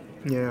longer?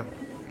 Yeah.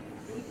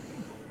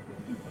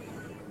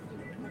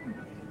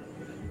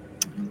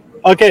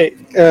 Okay,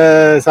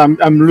 so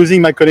I'm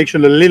losing my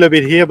connection a little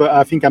bit here, but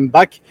I think I'm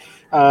back.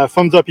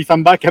 Thumbs up if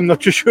I'm back, I'm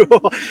not too sure.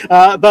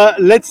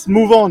 But let's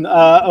move on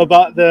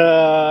about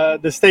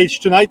the stage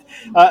tonight.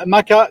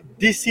 Macka,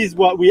 this is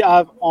what we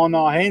have on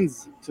our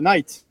hands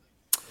tonight.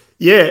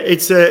 Yeah,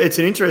 it's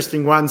an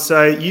interesting one.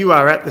 So you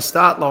are at the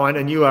start line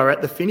and you are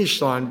at the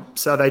finish line.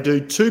 So they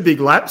do 2 big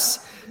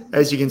laps.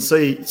 As you can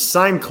see,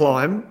 same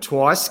climb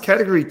twice,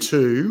 category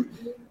 2,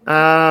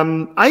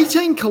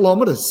 18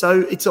 kilometres.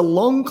 So it's a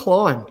long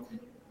climb,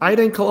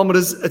 18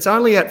 kilometres. It's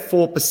only at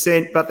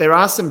 4%, but there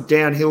are some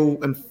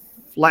downhill and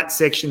flat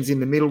sections in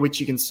the middle, which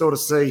you can sort of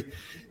see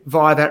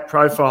via that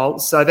profile.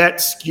 So that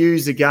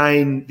skews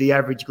again the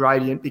average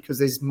gradient because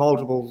there's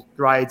multiple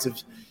grades of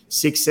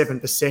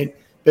 6-7%,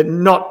 but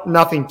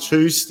nothing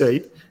too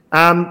steep.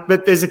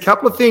 But there's a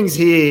couple of things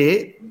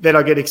here that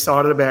I get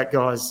excited about,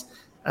 guys.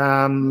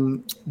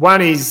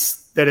 One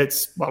is that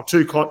it's, well,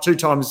 two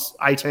times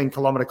 18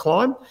 kilometre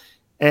climb.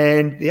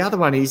 And the other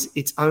one is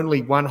it's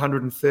only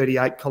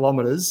 138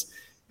 kilometres.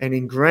 And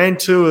in Grand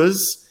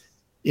Tours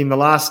in the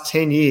last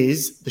 10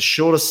 years, the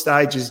shortest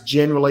stages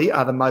generally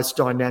are the most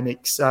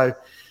dynamic. So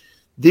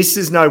this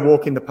is no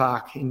walk in the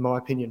park, in my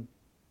opinion.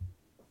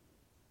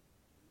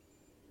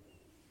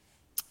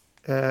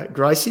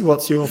 Gracie,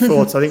 what's your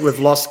thoughts? I think we've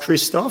lost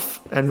Christophe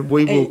and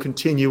we will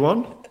continue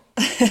on.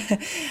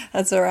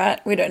 That's all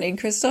right. We don't need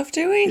Christophe,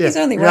 do we? Yeah. He's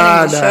only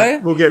running the show.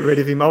 We'll get rid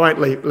of him. I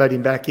won't let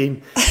him back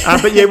in.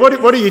 But yeah,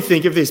 what do you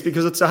think of this?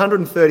 Because it's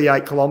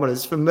 138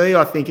 kilometres. For me,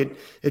 I think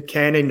it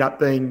can end up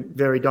being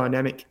very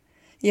dynamic.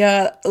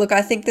 Yeah, look,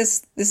 I think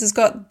this has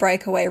got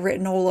breakaway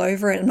written all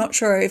over it. I'm not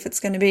sure if it's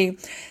going to be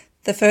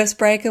the first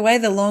breakaway,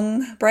 the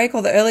long break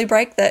or the early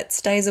break that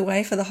stays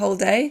away for the whole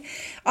day.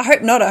 I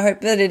hope not. I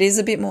hope that it is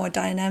a bit more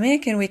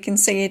dynamic and we can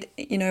see it,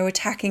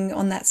 attacking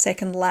on that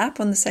second lap,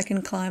 on the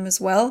second climb as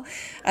well.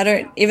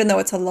 Even though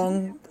it's a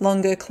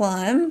longer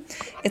climb,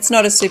 it's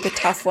not a super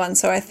tough one.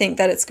 So I think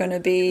that it's going to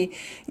be,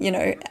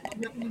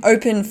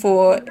 open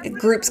for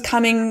groups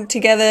coming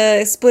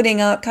together,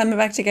 splitting up, coming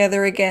back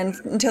together again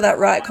until that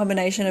right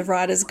combination of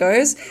riders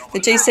goes. The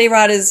GC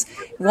riders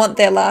want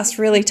their last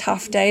really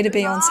tough day to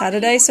be on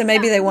Saturday. So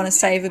maybe they want to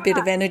save a bit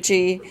of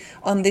energy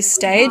on this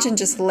stage and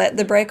just let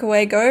the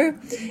breakaway go.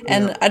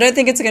 And I don't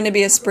think it's going to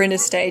be a sprinter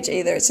stage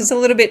either. It's just a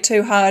little bit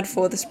too hard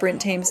for the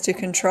sprint teams to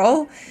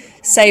control.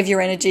 Save your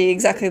energy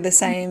exactly the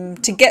same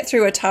to get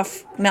through a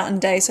tough mountain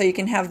day so you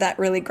can have that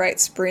really great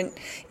sprint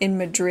in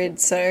Madrid.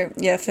 So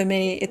yeah, for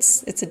me,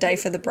 it's a day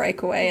for the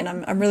breakaway and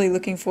I'm really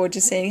looking forward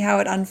to seeing how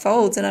it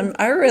unfolds. And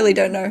I really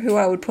don't know who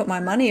I would put my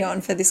money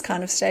on for this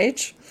kind of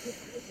stage.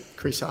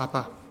 Chris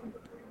Harper.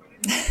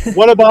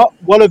 What about?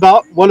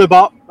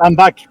 I'm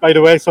back, by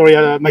the way. Sorry,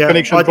 my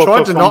connection dropped off. I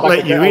tried to not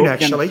let you in,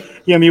 actually.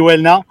 Hear me well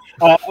now.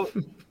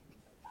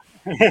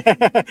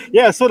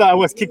 Yeah, I saw that I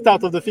was kicked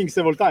out of the thing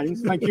several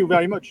times. Thank you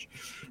very much.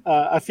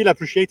 I feel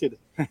appreciated.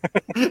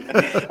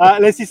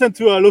 Let's listen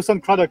to Lawson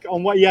Craddock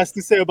on what he has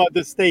to say about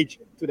the stage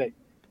today.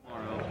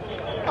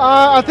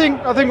 I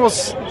think we'll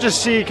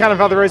just see kind of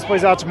how the race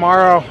plays out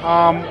tomorrow.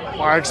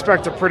 I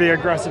expect a pretty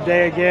aggressive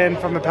day again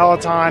from the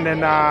peloton,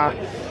 and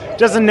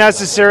doesn't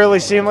necessarily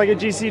seem like a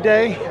GC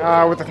day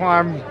with the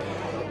climb.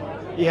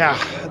 Yeah,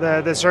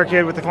 the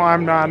circuit with the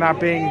climb not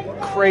being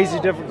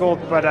crazy difficult,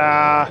 but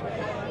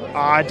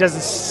it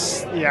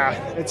doesn't. Yeah,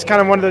 it's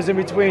kind of one of those in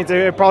betweens.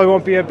 It probably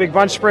won't be a big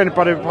bunch sprint,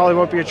 but it probably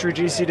won't be a true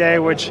GC day,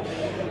 which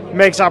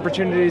makes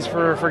opportunities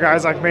for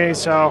guys like me.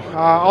 So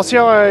I'll see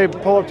how I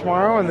pull up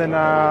tomorrow, and then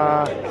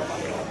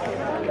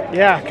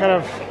kind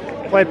of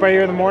play it by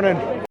ear in the morning.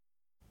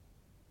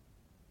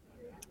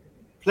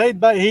 Play it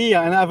by ear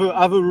and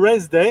have a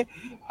rest day.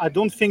 I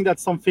don't think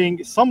that's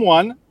something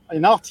someone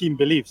in our team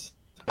believes.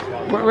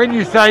 When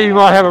you say you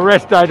might have a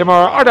rest day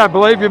tomorrow, I don't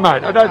believe you,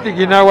 mate. I don't think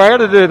you know how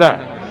to do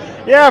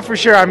that. Yeah, for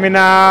sure. I mean,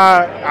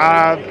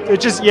 it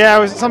just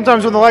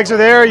sometimes when the legs are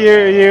there,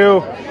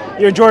 you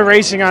enjoy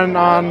racing on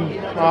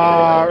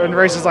in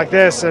races like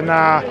this, and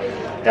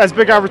it's a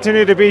big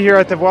opportunity to be here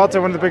at the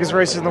Vuelta, one of the biggest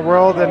races in the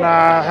world, and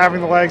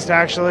having the legs to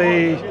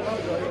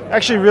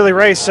actually really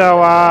race. So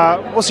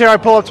we'll see how I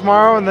pull up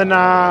tomorrow, and then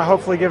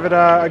hopefully give it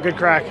a good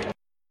crack.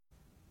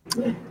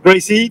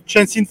 Gracie,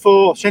 chances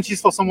for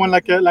someone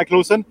like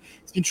Lawson.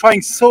 He's been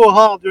trying so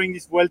hard during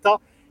this Vuelta.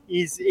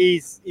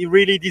 He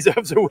really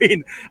deserves a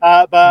win.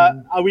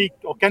 But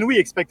can we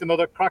expect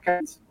another crack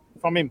at it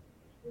from him?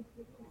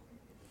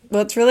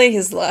 Well, it's really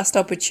his last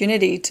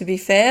opportunity, to be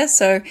fair.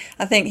 So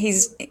I think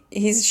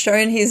he's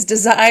shown his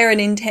desire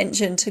and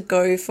intention to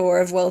go for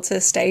a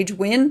Vuelta stage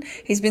win.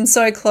 He's been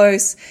so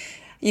close.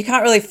 You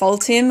can't really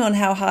fault him on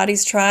how hard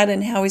he's tried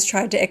and how he's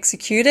tried to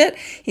execute it.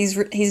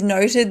 He's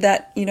noted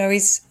that,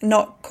 he's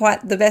not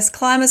quite the best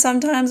climber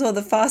sometimes or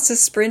the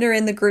fastest sprinter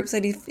in the groups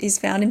that he's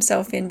found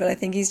himself in, but I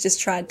think he's just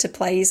tried to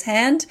play his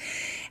hand.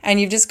 And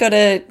you've just got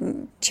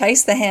to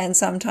chase the hand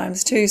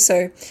sometimes too.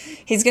 So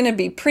he's going to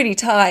be pretty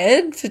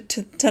tired for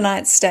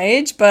tonight's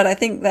stage. But I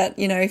think that,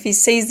 if he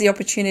sees the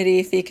opportunity,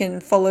 if he can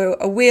follow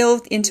a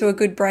wheel into a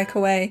good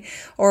breakaway,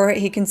 or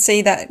he can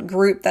see that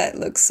group that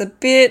looks a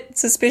bit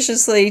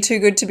suspiciously too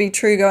good to be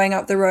true going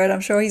up the road, I'm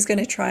sure he's going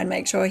to try and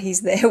make sure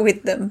he's there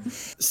with them.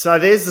 So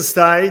there's the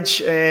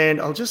stage. And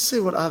I'll just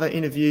see what other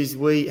interviews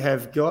we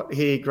have got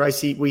here,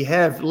 Gracie.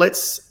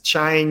 Let's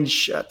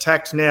change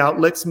tact now.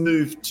 Let's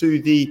move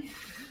to the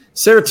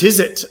Sarah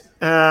Tizet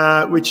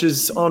which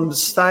is on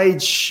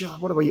stage,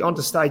 on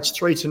to stage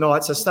 3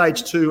 tonight, so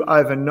stage 2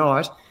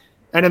 overnight.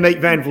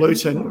 Annemiek van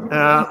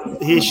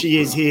Vleuten, here she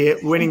is here,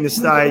 winning the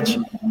stage.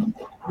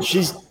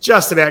 She's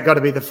just about got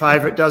to be the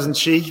favourite, doesn't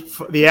she?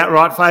 The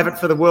outright favourite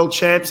for the world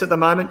champs at the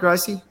moment,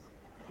 Gracie?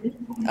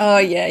 Oh,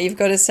 yeah, you've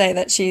got to say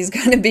that she's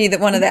going to be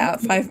one of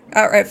the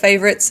outright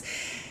favourites.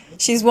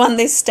 She's won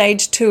this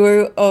stage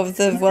 2 of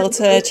the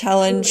Vuelta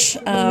Challenge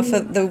for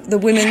the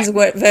women's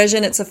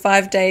version. It's a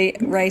 5-day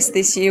race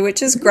this year,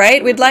 which is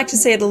great. We'd like to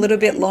see it a little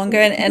bit longer,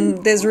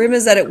 and there's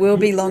rumours that it will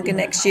be longer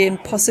next year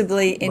and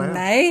possibly in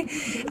May.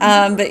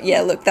 But yeah,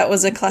 look, that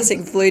was a classic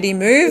Vluty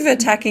move,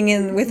 attacking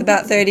in with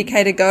about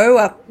 30k to go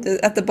up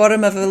at the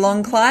bottom of a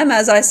long climb.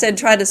 As I said,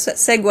 try to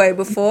segue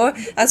before.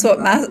 That's what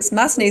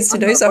Mas needs to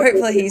do, so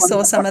hopefully he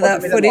saw some of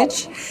that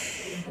footage.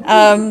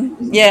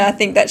 I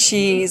think that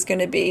she is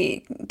going to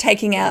be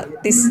taking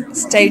out this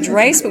stage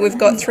race, but we've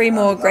got 3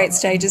 more great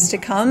stages to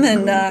come,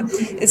 and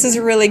this is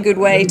a really good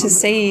way to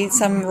see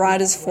some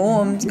riders'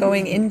 forms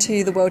going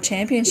into the World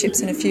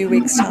Championships in a few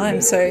weeks' time.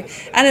 So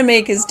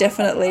Annemiek is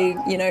definitely,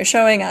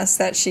 showing us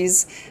that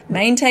she's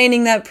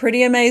maintaining that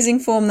pretty amazing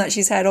form that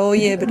she's had all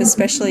year, but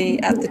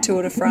especially at the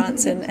Tour de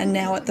France and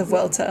now at the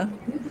Vuelta.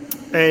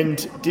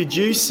 And did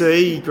you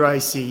see,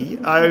 Gracie,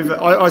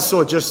 I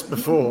saw just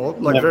before,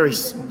 very,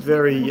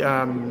 very,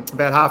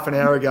 about half an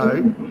hour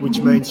ago, which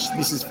means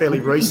this is fairly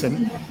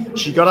recent,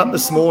 she got up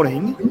this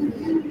morning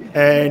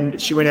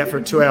and she went out for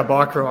a 2-hour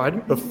bike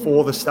ride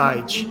before the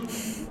stage.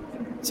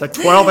 So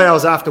 12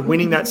 hours after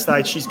winning that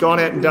stage, she's gone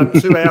out and done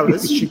 2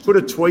 hours. She put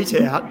a tweet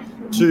out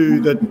to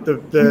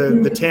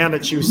the town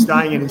that she was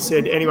staying in and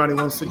said, anyone who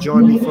wants to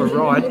join me for a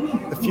ride.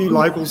 A few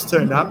locals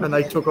turned up and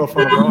they took off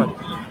on a ride.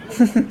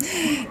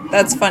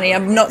 That's funny.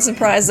 I'm not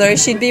surprised though.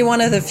 She'd be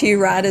one of the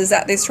few riders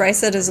at this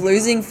race that is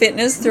losing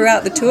fitness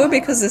throughout the tour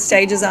because the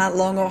stages aren't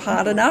long or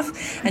hard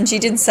enough. And she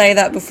did say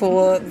that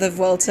before the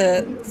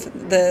Vuelta,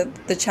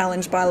 the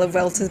challenge by La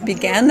Vuelta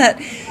began,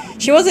 that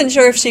she wasn't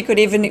sure if she could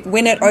even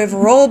win it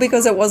overall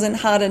because it wasn't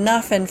hard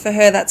enough, and for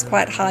her that's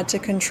quite hard to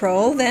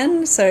control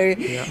then. So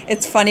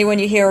It's funny when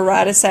you hear a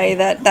rider say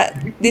that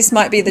this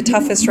might be the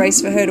toughest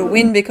race for her to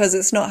win because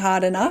it's not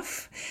hard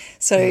enough.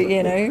 So,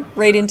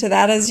 read into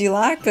that as you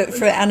like. But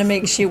for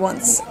Annemiek, she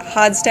wants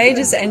hard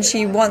stages and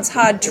she wants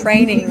hard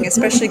training,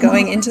 especially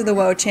going into the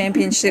World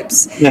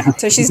Championships. Yeah.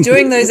 So she's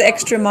doing those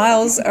extra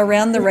miles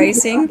around the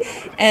racing.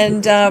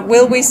 And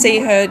will we see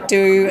her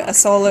do a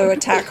solo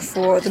attack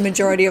for the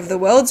majority of the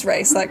world's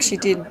race like she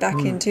did back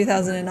in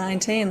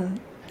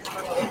 2019?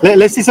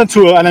 Let's listen to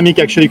Annemiek,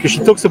 actually, because she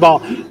talks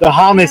about the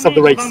hardness of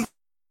the race.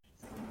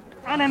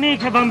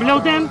 Annemiek van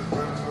Vleuten.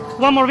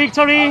 One more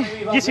victory,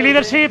 GC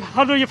leadership.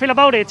 How do you feel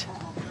about it?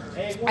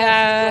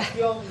 I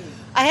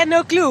had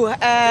no clue.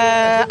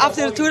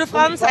 After the Tour de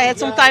France, I had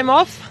some time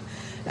off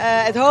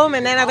at home,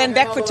 and then I went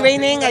back for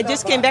training. I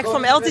just came back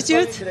from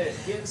altitude,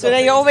 so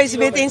then you're always a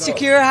bit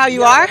insecure how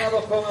you are.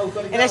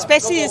 And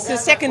especially it's the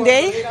second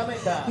day.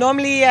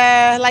 Normally,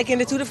 like in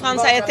the Tour de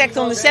France, I attacked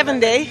on the 7th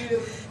day.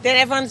 Then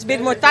everyone's a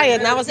bit more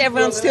tired. Now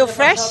everyone's still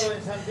fresh.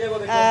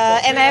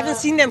 And I haven't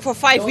seen them for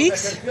 5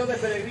 weeks,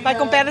 my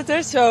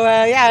competitors. So,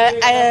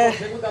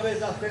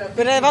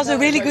 but it was a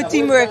really good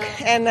teamwork.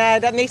 And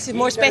that makes it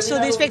more special,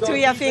 this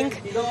victory, I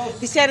think.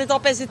 We set it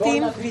up as a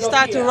team. We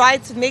start to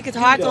ride, make it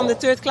hard on the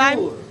 3rd climb.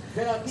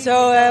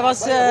 So it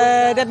was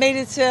that made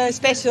it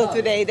special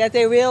today, that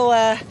they will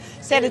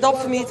set it up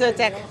for me to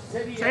attack.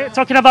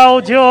 Talking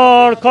about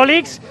your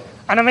colleagues,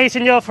 an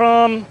amazing job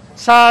from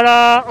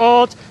Sarah,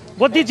 Odd.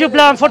 What did you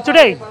plan for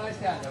today?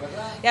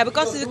 Yeah,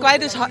 because it's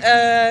quite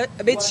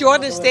a bit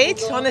shorter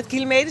stage, 100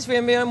 kilometers.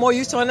 We're more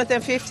used to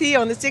 150,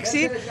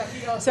 160.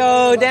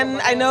 So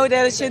then I know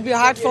that it should be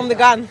hard from the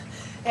gun.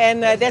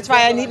 And that's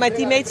why I need my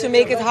teammates to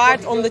make it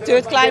hard on the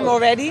 3rd climb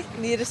already,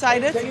 we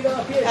decided.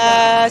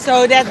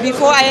 So that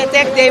before I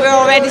attacked, they were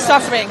already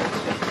suffering.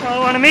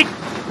 So, Annemiek,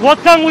 what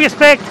can we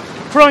expect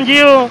from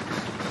you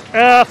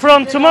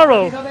from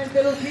tomorrow?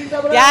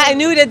 Yeah, I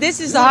knew that this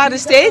is the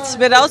hardest stage,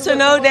 but I also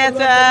know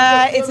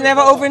that it's never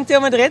over until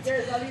Madrid.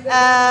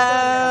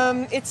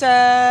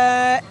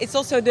 It's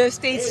also the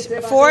stage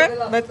 4,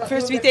 but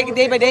first we take it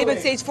day by day. But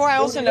stage 4, I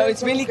also know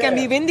it really can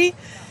be windy.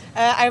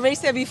 I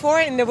raced there before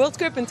in the World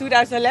Cup in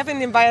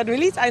 2011 in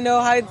Valladolid. I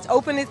know how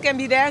open it can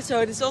be there,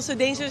 so it's also a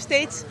dangerous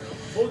stage.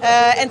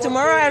 And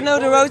tomorrow I know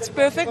the road's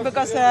perfect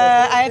because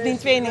I have been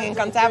training in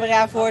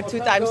Cantabria for 2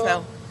 times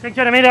now. Thank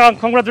you, Annemiek, and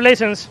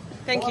congratulations.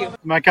 Thank you.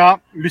 Macka,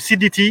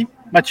 lucidity,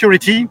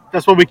 maturity,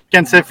 that's what we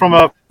can say from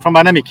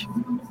Annemiek.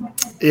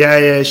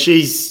 Yeah,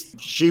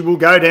 she will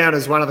go down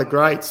as one of the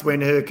greats when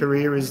her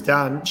career is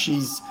done.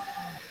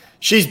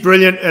 She's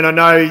brilliant, and I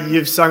know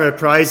you've sung her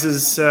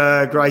praises,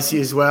 Gracie,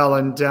 as well.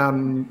 And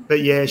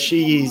but yeah,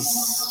 she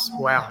is,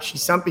 wow,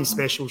 she's something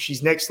special.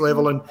 She's next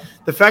level. And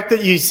the fact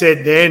that you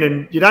said then,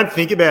 and you don't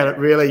think about it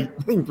really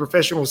in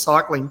professional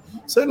cycling,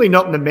 certainly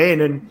not in the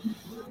men, and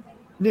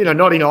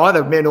not in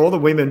either men or the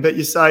women, but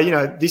you say,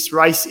 this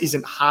race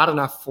isn't hard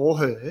enough for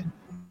her.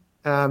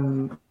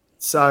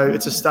 So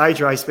it's a stage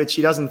race, but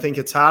she doesn't think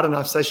it's hard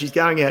enough. So she's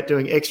going out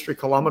doing extra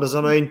kilometres. I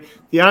mean,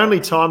 the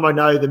only time I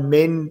know the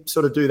men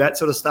sort of do that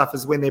sort of stuff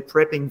is when they're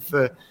prepping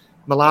for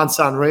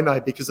Milan-San Remo,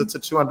 because it's a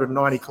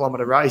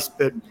 290-kilometre race.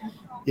 But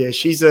yeah,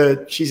 she's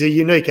a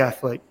unique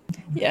athlete.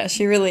 Yeah,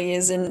 she really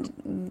is.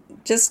 And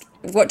just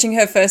watching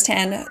her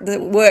firsthand, the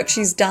work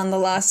she's done the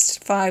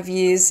last 5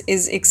 years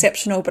is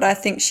exceptional, but I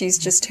think she's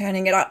just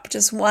turning it up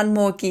just one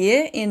more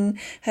gear in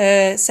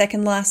her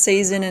second last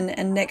season,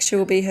 and next year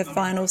will be her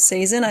final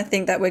season. I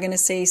think that we're going to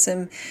see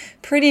some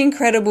pretty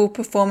incredible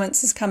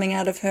performances coming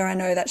out of her. I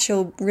know that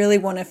she'll really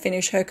want to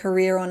finish her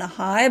career on a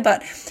high,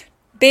 but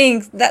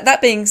that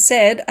being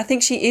said, I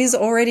think she is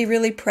already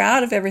really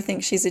proud of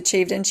everything she's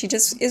achieved, and she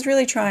just is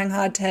really trying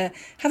hard to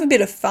have a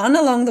bit of fun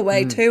along the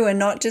way too, and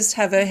not just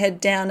have her head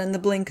down and the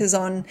blinkers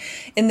on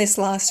in this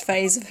last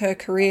phase of her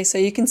career. So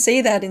you can see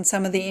that in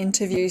some of the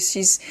interviews.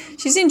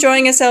 She's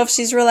enjoying herself,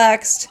 she's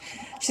relaxed,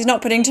 she's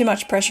not putting too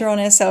much pressure on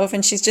herself,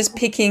 and she's just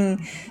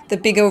picking the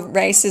bigger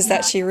races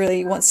that she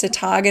really wants to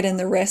target, and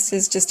the rest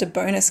is just a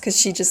bonus because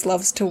she just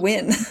loves to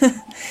win.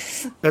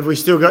 Have we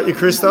still got you,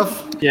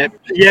 Christophe? Yeah.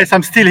 Yes,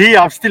 I'm still here.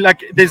 I'm still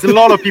there's a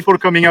lot of people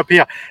coming up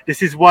here.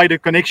 This is why the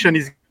connection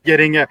is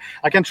getting,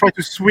 I can try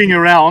to swing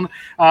around.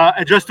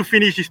 Just to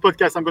finish this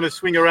podcast, I'm going to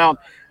swing around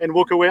and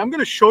walk away. I'm going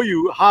to show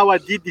you how I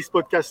did this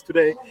podcast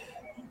today.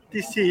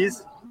 This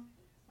is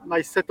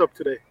my setup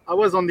today. I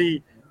was on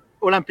the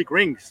Olympic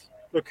rings.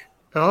 Look.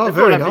 Oh,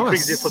 very Olympic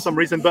nice. rings for some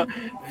reason, but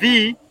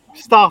the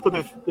start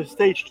of the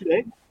stage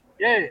today,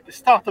 the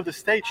start of the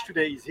stage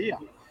today is here.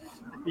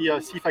 Let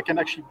me see if I can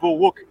actually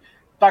walk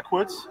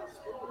backwards.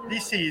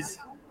 This is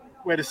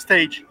where the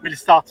stage will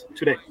start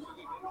today.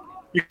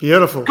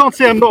 Beautiful. You can't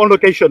say I'm not on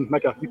location,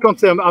 Macka. You can't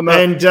say I'm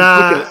And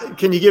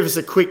can you give us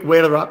a quick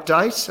weather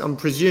update? I'm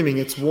presuming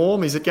it's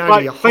warm. Is it going to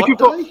be a hot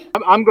day?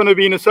 I'm going to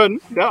be in the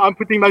sun. Yeah, I'm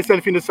putting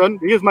myself in the sun.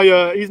 Here's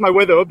my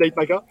weather update,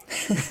 Macka.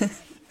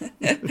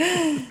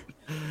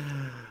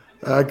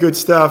 Good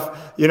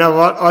stuff. You know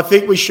what? I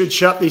think we should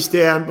shut this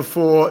down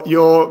before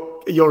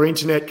your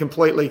internet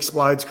completely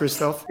explodes,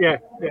 Christophe.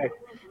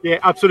 Yeah,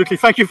 absolutely.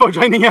 Thank you for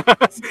joining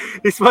us.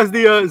 This was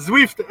the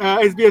Zwift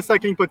SBS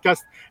Cycling Podcast,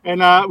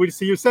 and we'll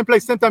see you same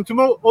place, same time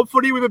tomorrow,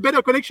 hopefully with a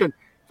better connection.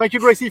 Thank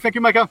you, Gracie. Thank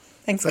you, Macka.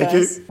 Thanks, Thank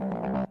guys. you.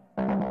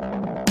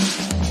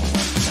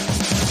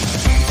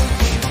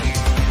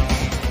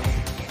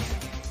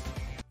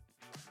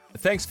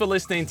 Thanks for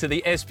listening to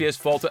the SBS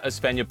Vuelta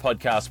Espana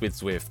podcast with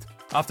Zwift.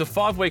 After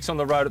 5 weeks on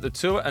the road at the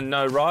Tour and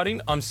no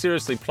riding, I'm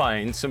seriously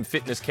playing some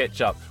fitness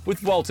catch-up with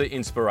Vuelta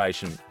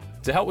inspiration.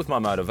 To help with my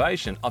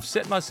motivation, I've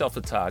set myself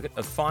a target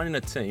of finding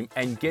a team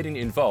and getting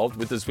involved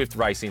with the Zwift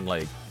Racing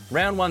League.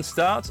 Round 1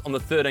 starts on the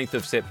 13th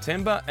of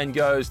September and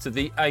goes to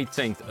the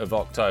 18th of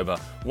October.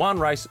 1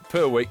 race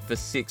per week for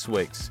 6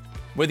 weeks.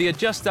 Whether you're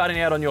just starting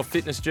out on your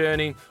fitness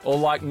journey, or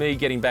like me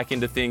getting back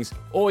into things,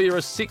 or you're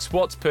a 6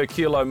 watts per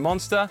kilo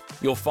monster,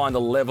 you'll find a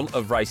level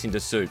of racing to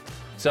suit.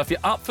 So if you're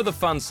up for the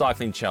Fun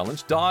Cycling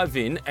Challenge, dive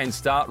in and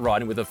start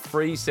riding with a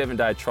free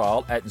 7-day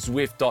trial at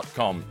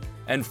Zwift.com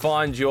and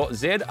find your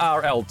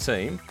ZRL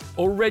team,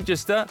 or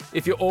register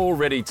if you're all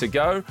ready to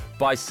go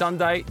by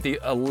Sunday the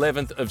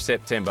 11th of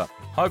September.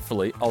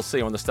 Hopefully I'll see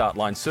you on the start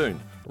line soon.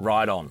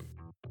 Ride on.